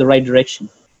figure out the right direction?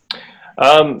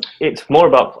 It's more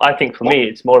about, I think for me,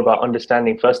 it's more about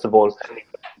understanding, first of all,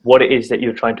 what it is that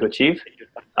you're trying to achieve,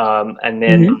 and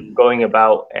then going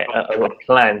about a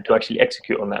plan to actually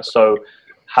execute on that. So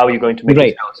how are you going to make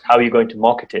it sales? How are you going to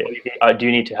market it? Do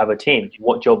you need to have a team?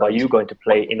 What job are you going to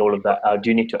play in all of that? Do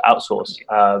you need to outsource?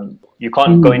 You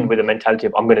can't go in with a mentality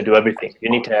of, I'm going to do everything. You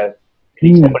need to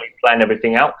somebody plan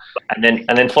everything out and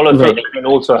then follow through, and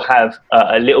also have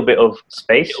a little bit of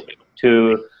space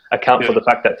to account for the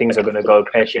fact that things are going to go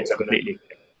pear-shaped completely.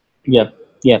 Yeah.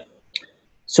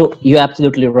 So you're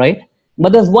absolutely right.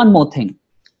 But there's one more thing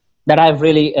that I've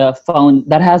really found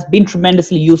that has been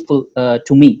tremendously useful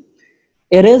to me.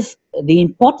 It is the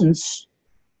importance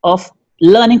of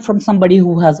learning from somebody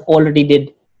who has already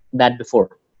did that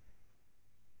before,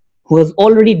 who has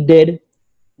already did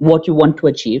what you want to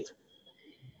achieve.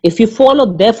 If you follow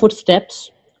their footsteps,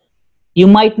 you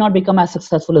might not become as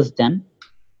successful as them.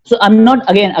 So I'm not,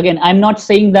 again, I'm not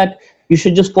saying that you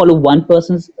should just follow one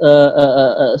person's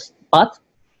path.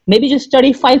 Maybe just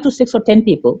study 5 to 6 or 10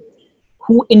 people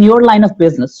who in your line of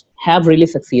business have really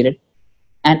succeeded.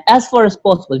 And as far as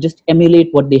possible, just emulate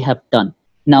what they have done.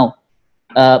 Now,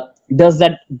 does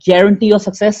that guarantee your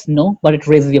success? No, but it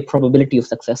raises your probability of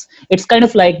success. It's kind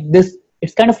of like this.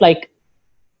 It's kind of like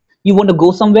you want to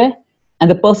go somewhere, and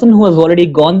the person who has already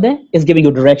gone there is giving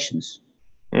you directions.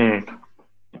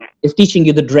 Is teaching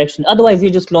you the direction. Otherwise,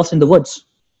 you're just lost in the woods.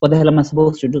 What the hell am I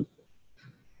supposed to do?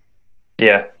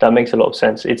 Yeah, that makes a lot of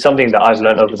sense. It's something that I've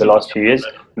learned over the last few years.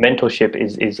 Mentorship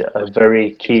is a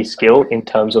very key skill in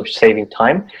terms of saving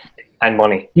time and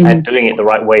money and doing it the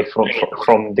right way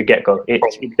from the get-go. It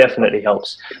definitely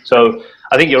helps. So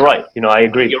I think you're right. I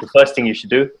agree. The first thing you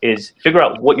should do is figure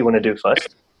out what you want to do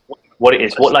first, what it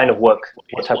is, what line of work,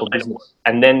 what type of business,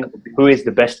 and then who is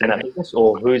the best in that business,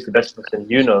 or who is the best person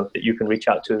that you can reach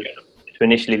out to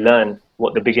initially learn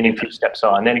what the beginning few steps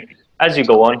are. And then as you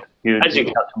go on, you reach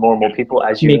out to more and more people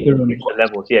as you reach the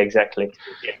levels. Yeah, exactly.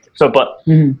 So, but,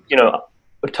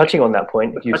 touching on that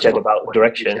point, you said about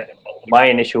direction. My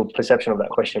initial perception of that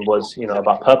question was,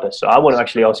 about purpose. So I want to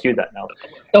actually ask you that now.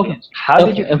 Okay.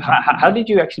 How did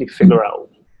you actually figure out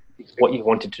what you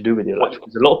wanted to do with your life?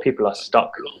 Because a lot of people are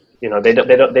stuck. They have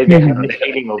the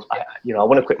feeling of, I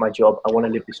want to quit my job. I want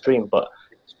to live this dream, but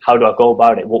how do I go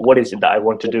about it? What is it that I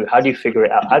want to do? How do you figure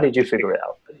it out? How did you figure it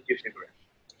out?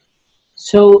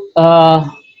 So,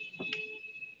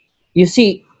 you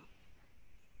see,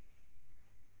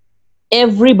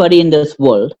 everybody in this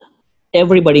world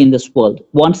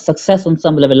wants success on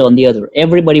some level or on the other.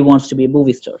 Everybody wants to be a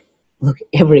movie star.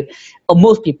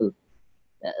 Most people.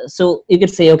 So you could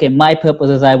say, okay, my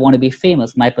purpose is I want to be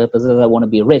famous. My purpose is I want to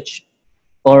be rich,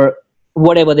 or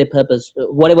whatever they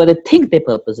think their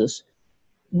purpose is.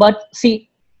 But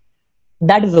see,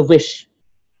 that is a wish,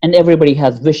 and everybody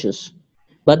has wishes.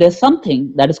 But there's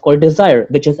something that is called desire,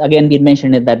 which is again been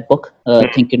mentioned in that book,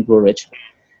 Think and Grow Rich.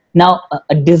 Now,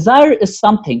 a desire is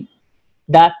something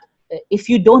that if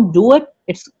you don't do it,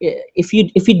 if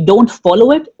you don't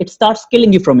follow it, it starts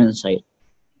killing you from inside.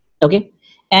 Okay,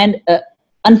 and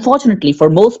unfortunately, for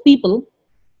most people,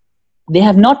 they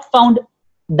have not found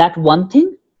that one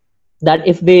thing that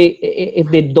if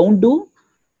they don't do,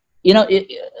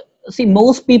 see,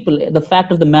 most people, the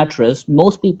fact of the matter is,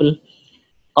 most people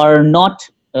are not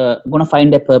going to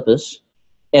find their purpose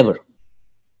ever.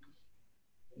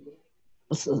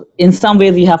 In some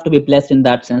ways, you have to be blessed in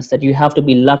that sense, that you have to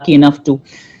be lucky enough to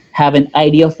have an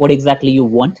idea of what exactly you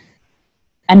want.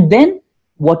 And then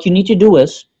what you need to do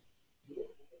is,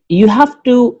 you have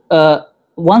to,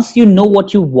 once you know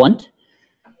what you want,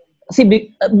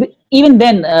 see, even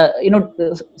then,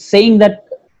 saying that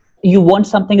you want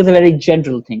something is a very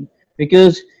general thing,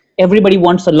 because everybody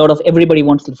wants a lot of, everybody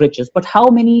wants the riches, but how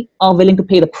many are willing to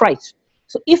pay the price?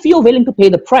 So if you're willing to pay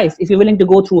the price, if you're willing to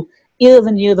go through years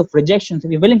and years of rejections,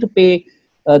 if you're willing to pay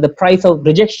the price of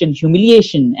rejection,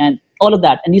 humiliation, and all of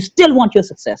that, and you still want your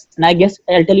success, and I guess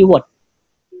I'll tell you what,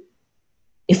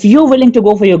 if you're willing to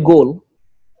go for your goal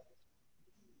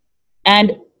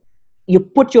and you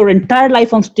put your entire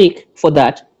life on stake for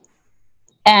that,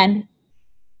 and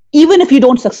even if you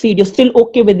don't succeed, you're still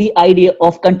okay with the idea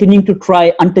of continuing to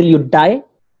try until you die,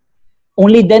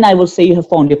 only then I will say you have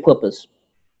found your purpose.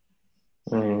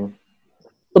 Mm.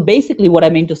 So basically what I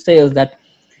mean to say is that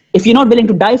if you're not willing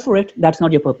to die for it, that's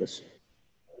not your purpose.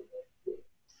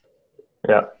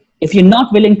 Yeah. If you're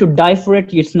not willing to die for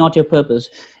it, it's not your purpose.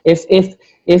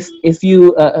 If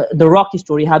you the Rocky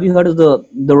story, have you heard of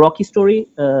the Rocky story?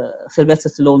 Sylvester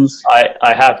Stallone's.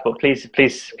 I have, but please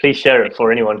share it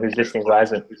for anyone who's listening who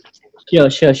hasn't. Sure.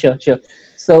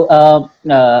 So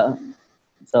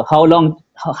so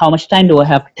how much time do I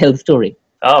have to tell the story?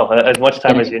 Oh, as much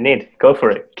time as you need. Go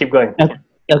for it. Keep going.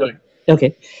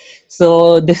 Okay.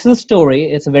 So this is a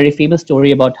story. It's a very famous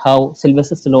story about how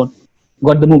Sylvester Stallone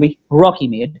got the movie Rocky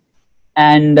made.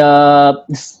 And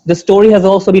the story has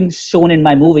also been shown in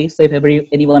my movie. So if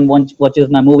anyone watches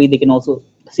my movie, they can also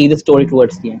see the story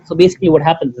towards the end. So basically what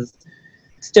happens is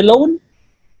Stallone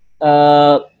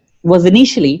was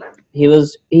initially, he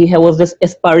was this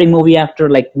aspiring movie actor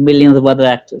like millions of other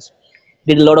actors.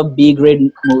 Did a lot of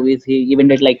B-grade movies. He even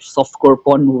did like softcore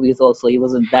porn movies also. He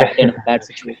was in that kind of bad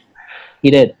situation. He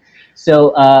did.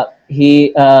 So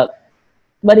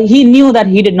but he knew that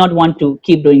he did not want to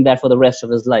keep doing that for the rest of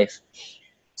his life.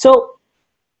 So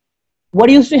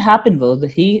what used to happen was that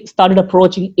he started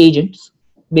approaching agents,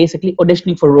 basically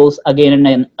auditioning for roles again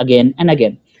and again and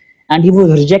again. And he was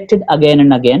rejected again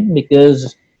and again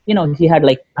because, he had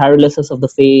like paralysis of the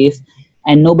face,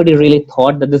 and nobody really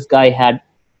thought that this guy had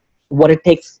what it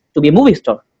takes to be a movie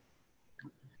star.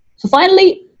 So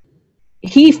finally,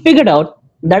 he figured out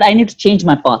that I need to change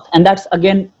my path. And that's,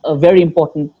 again, a very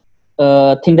important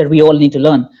thing that we all need to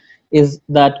learn, is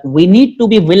that we need to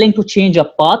be willing to change our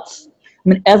paths. I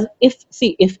mean,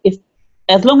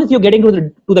 as long as you're getting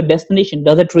to the destination,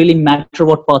 does it really matter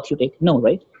what path you take? No,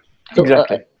 right? So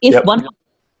exactly. If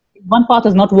one path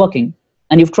is not working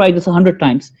and you've tried this 100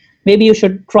 times, maybe you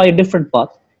should try a different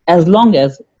path, as long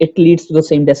as it leads to the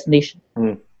same destination.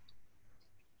 Mm.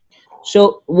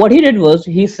 So what he did was,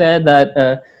 he said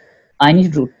that I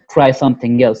need to try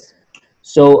something else.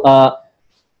 So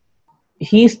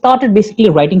he started basically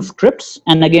writing scripts,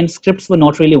 and again, scripts were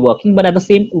not really working. But at the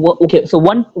same,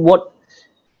 so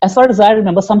as far as I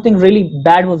remember, something really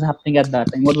bad was happening at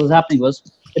that time. What was happening was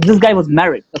that this guy was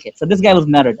married. Okay, so this guy was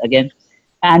married again,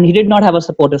 and he did not have a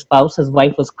supportive spouse. His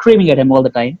wife was screaming at him all the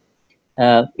time.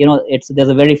 There's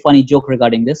a very funny joke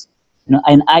regarding this.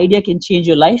 An idea can change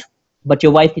your life, but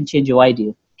your wife can change your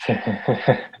idea.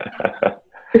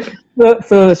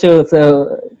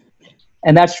 So,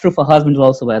 and that's true for husbands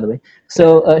also, by the way.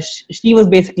 So she was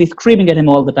basically screaming at him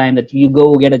all the time that you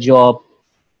go get a job,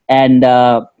 and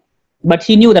but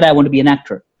he knew that I want to be an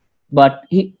actor. But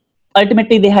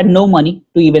ultimately they had no money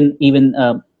to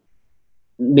even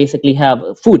basically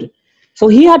have food. So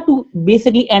he had to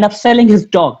basically end up selling his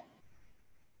dog.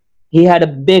 He had a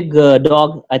big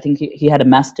dog. I think he had a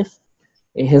Mastiff.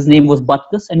 His name was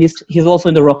Butkus, and he's also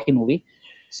in the Rocky movie.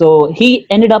 So he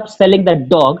ended up selling that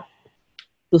dog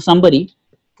to somebody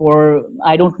for,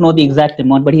 I don't know the exact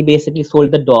amount, but he basically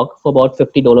sold the dog for about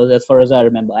 $50, as far as I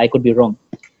remember. I could be wrong.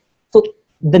 So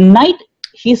the night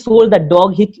he sold that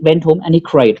dog, he went home and he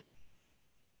cried.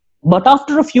 But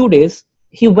after a few days,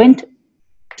 he went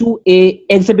to a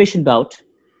exhibition bout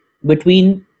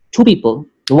between two people.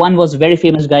 One was a very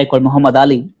famous guy called Muhammad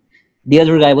Ali. The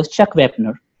other guy was Chuck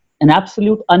Wepner, an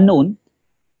absolute unknown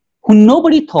who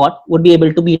nobody thought would be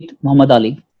able to beat Muhammad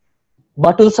Ali.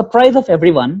 But to the surprise of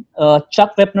everyone,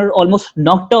 Chuck Wepner almost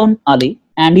knocked down Ali,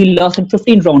 and he lost in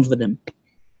 15 rounds with him.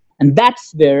 And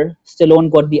that's where Stallone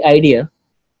got the idea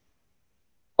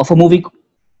of a movie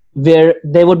where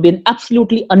there would be an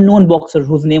absolutely unknown boxer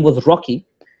whose name was Rocky,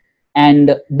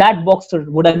 and that boxer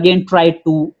would again try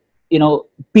to,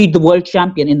 beat the world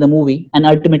champion in the movie, and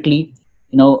ultimately,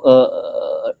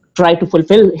 try to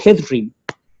fulfill his dream.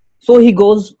 So he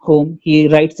goes home, he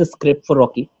writes the script for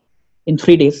Rocky in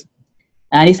 3 days,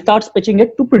 and he starts pitching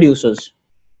it to producers.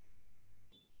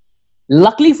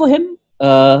 Luckily for him,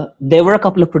 there were a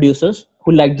couple of producers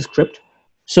who liked the script.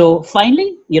 So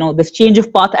finally, this change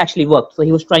of path actually worked. So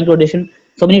he was trying to audition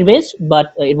so many ways,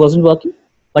 but it wasn't working.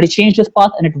 But he changed his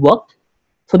path and it worked.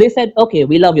 So they said, okay,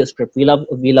 we love your script. We love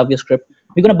your script.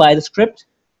 We're going to buy the script.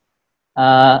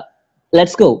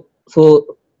 Let's go.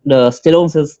 So the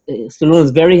Stallone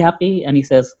is very happy, and he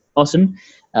says, "Awesome,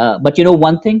 but you know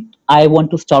one thing, I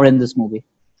want to star in this movie."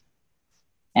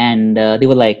 And they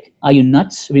were like, "Are you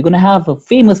nuts? We're gonna have a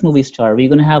famous movie star. We're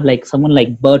gonna have like someone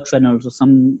like Burt Reynolds or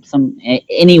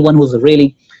anyone who's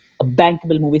really a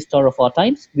bankable movie star of our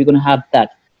times. We're gonna have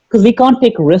that because we can't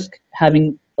take a risk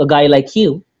having a guy like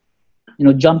you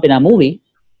know, jump in our movie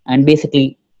and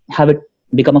basically have it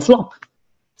become a flop."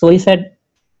 So he said,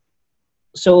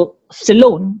 so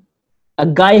Stallone, a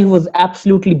guy who was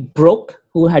absolutely broke,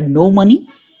 who had no money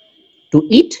to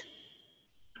eat,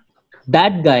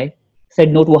 that guy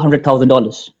said no to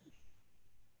 $100,000.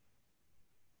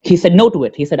 He said no to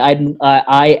it. He said,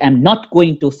 I am not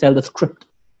going to sell the script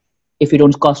if you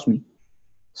don't cost me.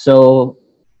 So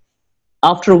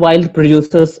after a while, the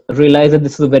producers realized that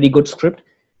this is a very good script.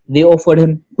 They offered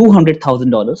him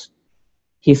 $200,000.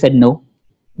 He said no.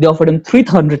 They offered him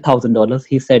 $300,000.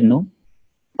 He said no.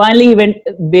 Finally,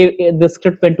 the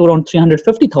script went to around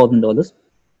 $350,000,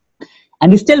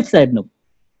 and he still said no.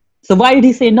 So why did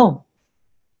he say no?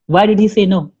 Why did he say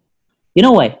no? You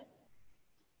know why?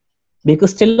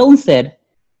 Because Stallone said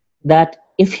that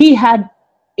if he had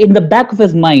in the back of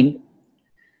his mind,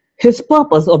 his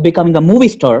purpose of becoming a movie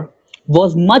star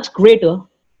was much greater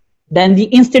than the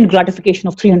instant gratification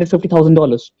of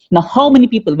 $350,000. Now, how many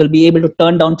people will be able to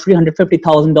turn down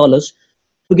 $350,000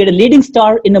 to get a leading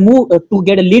star in a movie, to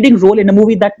get a leading role in a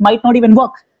movie that might not even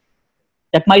work,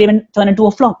 that might even turn into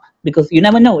a flop, because you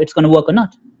never know it's going to work or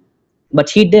not. But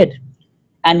he did.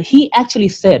 And he actually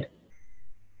said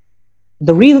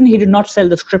the reason he did not sell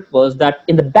the script was that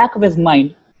in the back of his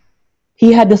mind,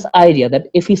 he had this idea that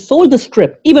if he sold the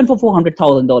script, even for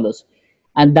 $400,000,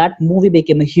 and that movie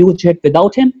became a huge hit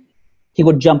without him, he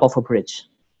would jump off a bridge.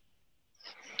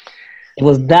 It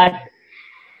was that.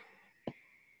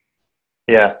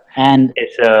 Yeah, and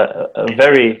it's a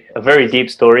very deep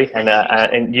story,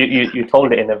 and you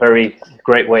told it in a very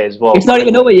great way as well. It's not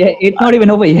even over yet. It's not even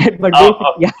over yet. But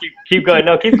yeah. Keep going.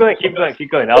 No, keep going.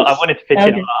 I wanted to pitch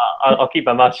in. I'll keep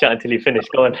my mouth shut until you finish.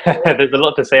 Go on. There's a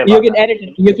lot to say about. You can edit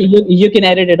it. You can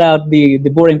edit it out. The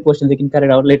boring portions you can cut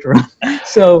it out later on.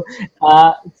 So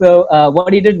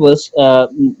what he did was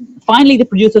finally the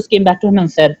producers came back to him and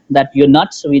said that you're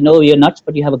nuts. We know you're nuts,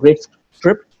 but you have a great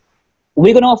script.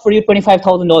 We're going to offer you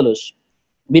 $25,000.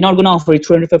 We're not going to offer you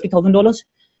 $350,000.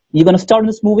 You're going to start in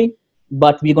this movie,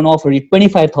 but we're going to offer you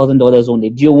 $25,000 only.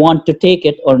 Do you want to take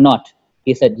it or not?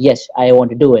 He said, yes, I want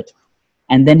to do it.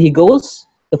 And then he goes.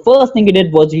 The first thing he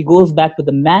did was he goes back to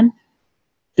the man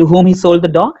to whom he sold the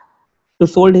dog. He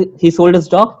sold his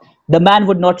dog. The man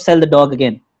would not sell the dog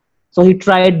again. So he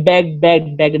tried, begged.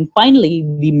 And finally,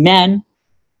 the man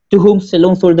to whom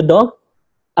Stallone sold the dog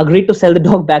agreed to sell the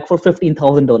dog back for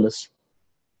 $15,000.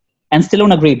 And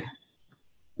Stallone agreed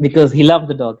because he loved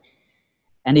the dog,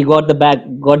 and he got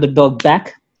the dog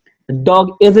back. The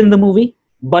dog is in the movie.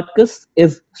 Butkus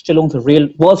was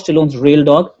Stallone's real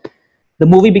dog. The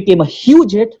movie became a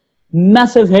huge hit,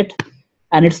 massive hit,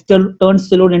 and it still turned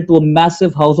Stallone into a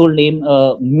massive household name,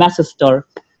 massive star.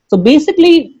 So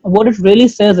basically, what it really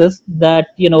says is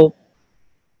that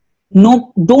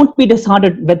no, don't be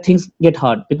disheartened when things get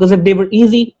hard, because if they were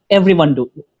easy, everyone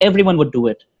would do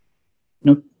it.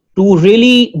 To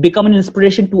really become an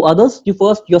inspiration to others, you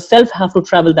first yourself have to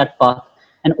travel that path,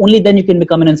 and only then you can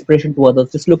become an inspiration to others.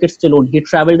 Just look at Stallone. He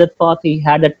traveled that path. He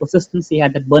had that persistence. He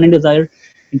had that burning desire,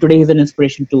 and today he's an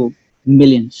inspiration to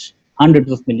millions,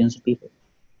 hundreds of millions of people.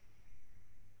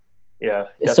 Yeah,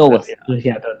 so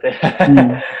yeah.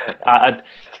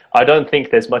 I don't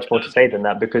think there's much more to say than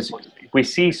that, because we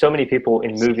see so many people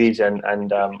in movies and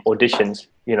auditions,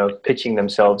 pitching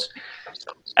themselves.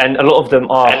 And a lot of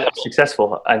them are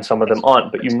successful and some of them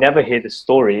aren't, but you never hear the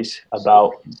stories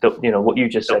about what you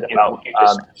just said about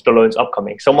Stallone's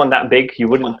upcoming. Someone that big, you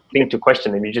wouldn't think to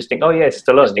question him. You just think, oh yeah, it's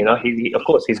Stallone, he of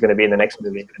course he's going to be in the next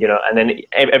movie, and then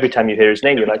every time you hear his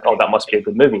name, you're like, oh, that must be a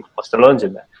good movie. Stallone's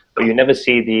in there. But you never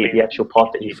see the actual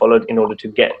path that he followed in order to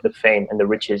get the fame and the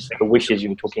riches, the wishes you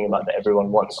were talking about that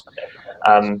everyone wants.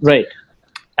 Right.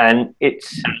 And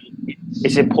it's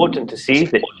important to see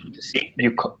that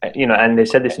and they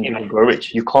said this in Think and Grow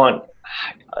Rich, you can't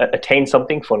attain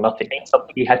something for nothing.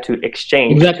 He had to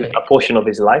exchange a portion of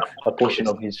his life, a portion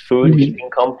of his food, his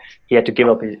income. He had to give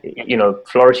up his,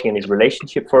 flourishing in his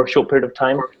relationship for a short period of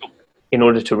time in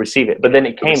order to receive it. But then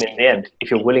it came in the end, if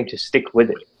you're willing to stick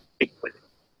with it.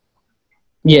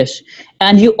 Yes.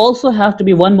 And you also have to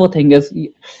be, one more thing is,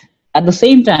 at the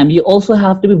same time, you also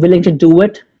have to be willing to do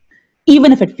it,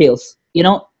 even if it fails.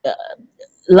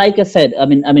 Like I said,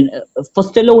 for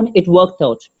Stallone, it worked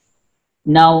out.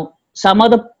 Now, some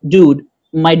other dude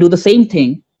might do the same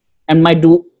thing and might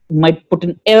do might put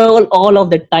in all of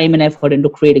that time and effort into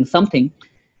creating something,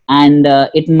 and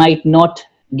it might not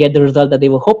get the result that they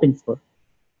were hoping for.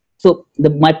 So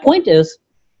my point is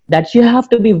that you have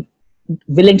to be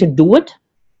willing to do it,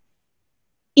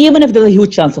 even if there's a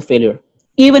huge chance of failure,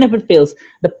 even if it fails.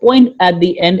 The point at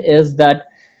the end is that,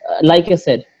 like I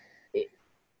said,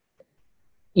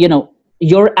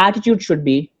 your attitude should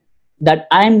be that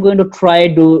I'm going to try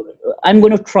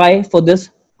for this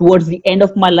towards the end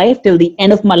of my life, till the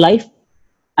end of my life.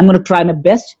 I'm going to try my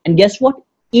best. And guess what?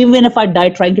 Even if I die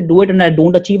trying to do it and I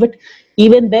don't achieve it,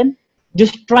 even then,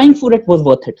 just trying for it was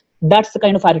worth it. That's the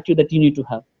kind of attitude that you need to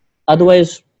have.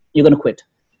 Otherwise, you're going to quit.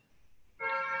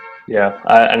 Yeah,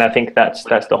 and I think that's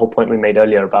the whole point we made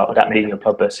earlier about that being your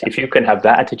purpose. If you can have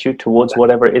that attitude towards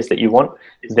whatever it is that you want,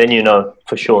 then you know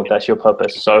for sure that's your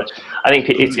purpose. So I think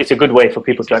it's a good way for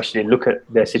people to actually look at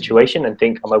their situation and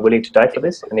think, am I willing to die for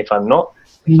this? And if I'm not,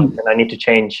 then I need to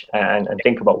change and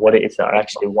think about what it is that I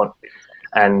actually want,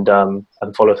 and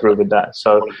follow through with that.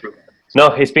 So no,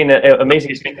 it's been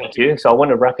amazing speaking to you. So I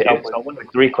want to wrap it up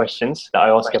with 3 questions that I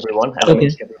ask everyone. And Okay.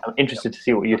 I'm interested to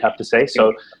see what you'd have to say.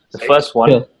 So the first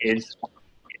one is,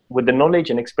 with the knowledge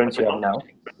and experience you have now,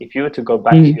 if you were to go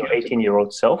back to your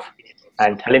 18-year-old self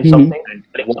and tell him something,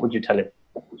 what would you tell him?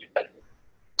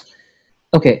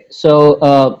 Okay,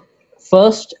 so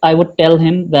first I would tell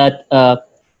him that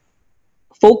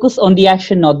focus on the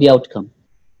action, not the outcome,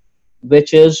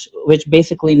 which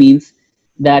basically means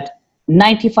that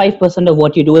 95% of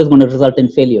what you do is going to result in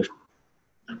failure.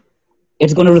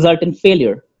 It's going to result in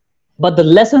failure. But the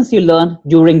lessons you learn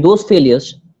during those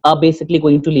failures are basically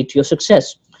going to lead to your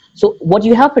success. So what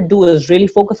you have to do is really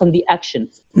focus on the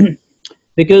action,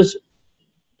 because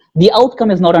the outcome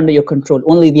is not under your control,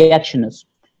 only the action is.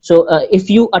 So if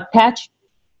you attach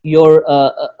your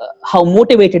how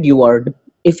motivated you are,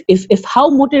 if how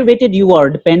motivated you are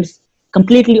depends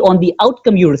completely on the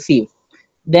outcome you receive,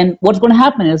 then what's going to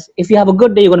happen is, if you have a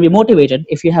good day, you're going to be motivated.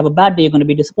 If you have a bad day, you're going to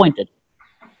be disappointed.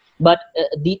 But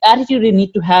the attitude you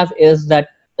need to have is that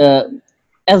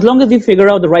as long as you figure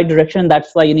out the right direction,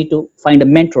 that's why you need to find a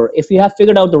mentor. If you have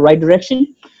figured out the right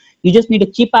direction, you just need to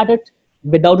keep at it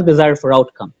without a desire for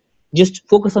outcome. Just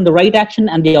focus on the right action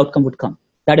and the outcome would come.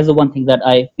 That is the one thing that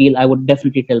I feel I would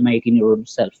definitely tell my 18-year-old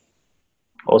self.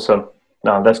 Awesome.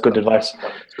 No, that's good advice.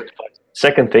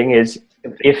 Second thing is,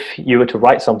 if you were to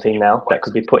write something now that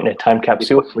could be put in a time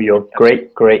capsule for your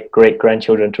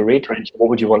great-great-great-grandchildren to read, what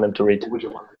would you want them to read?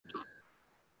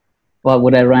 What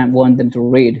would I want them to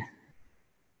read?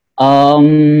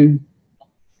 I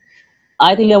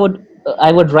think I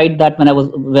would write that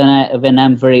when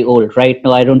I'm very old. Right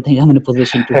now, I don't think I'm in a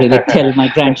position to really tell my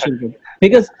grandchildren,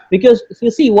 because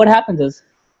you see what happens is,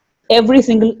 every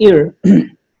single year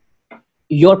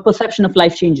your perception of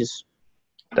life changes.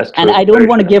 That's true. And I don't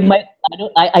want to give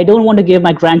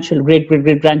my grandchildren,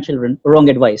 great grandchildren, wrong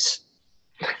advice.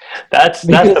 That's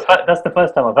the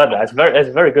first time I've heard that. It's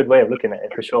a very good way of looking at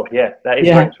it, for sure. Yeah, that is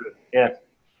very true. Yeah.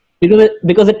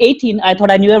 Because at 18, I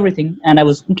thought I knew everything, and I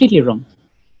was completely wrong.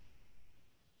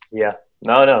 Yeah.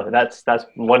 No, that's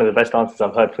one of the best answers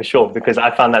I've heard, for sure, because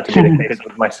I found that to be the case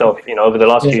with myself. Over the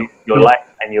last few, your life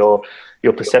and your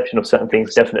perception of certain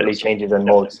things definitely changes and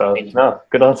molds. So no,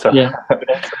 good answer. Yeah.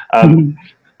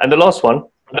 And the last one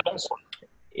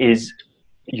is,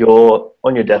 you're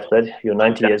on your deathbed, you're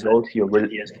 90 years old, you're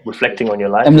reflecting on your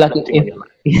life. I'm lucky.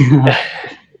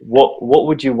 What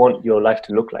would you want your life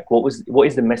to look like? What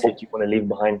is the message you want to leave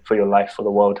behind for your life, for the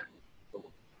world?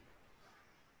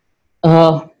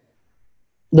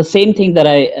 The same thing that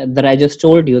I just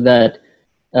told you, that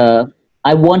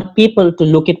I want people to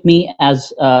look at me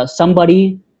as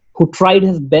somebody who tried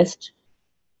his best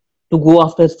to go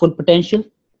after his full potential,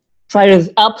 tried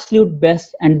his absolute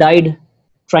best, and died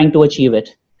trying to achieve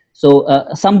it. So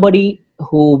somebody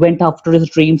who went after his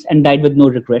dreams and died with no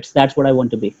regrets. That's what I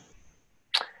want to be.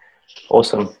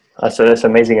 Awesome. That's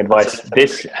amazing advice.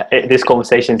 This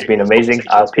conversation has been amazing.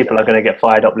 People are going to get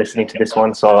fired up listening to this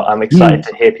one, so I'm excited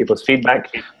to hear people's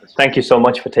feedback. Thank you so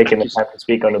much for taking the time to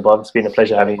speak, Anubhav. It's been a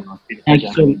pleasure having you on.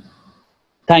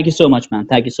 Thank you so much, man.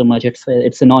 Thank you so much.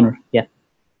 It's an honor. Yeah.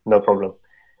 No problem.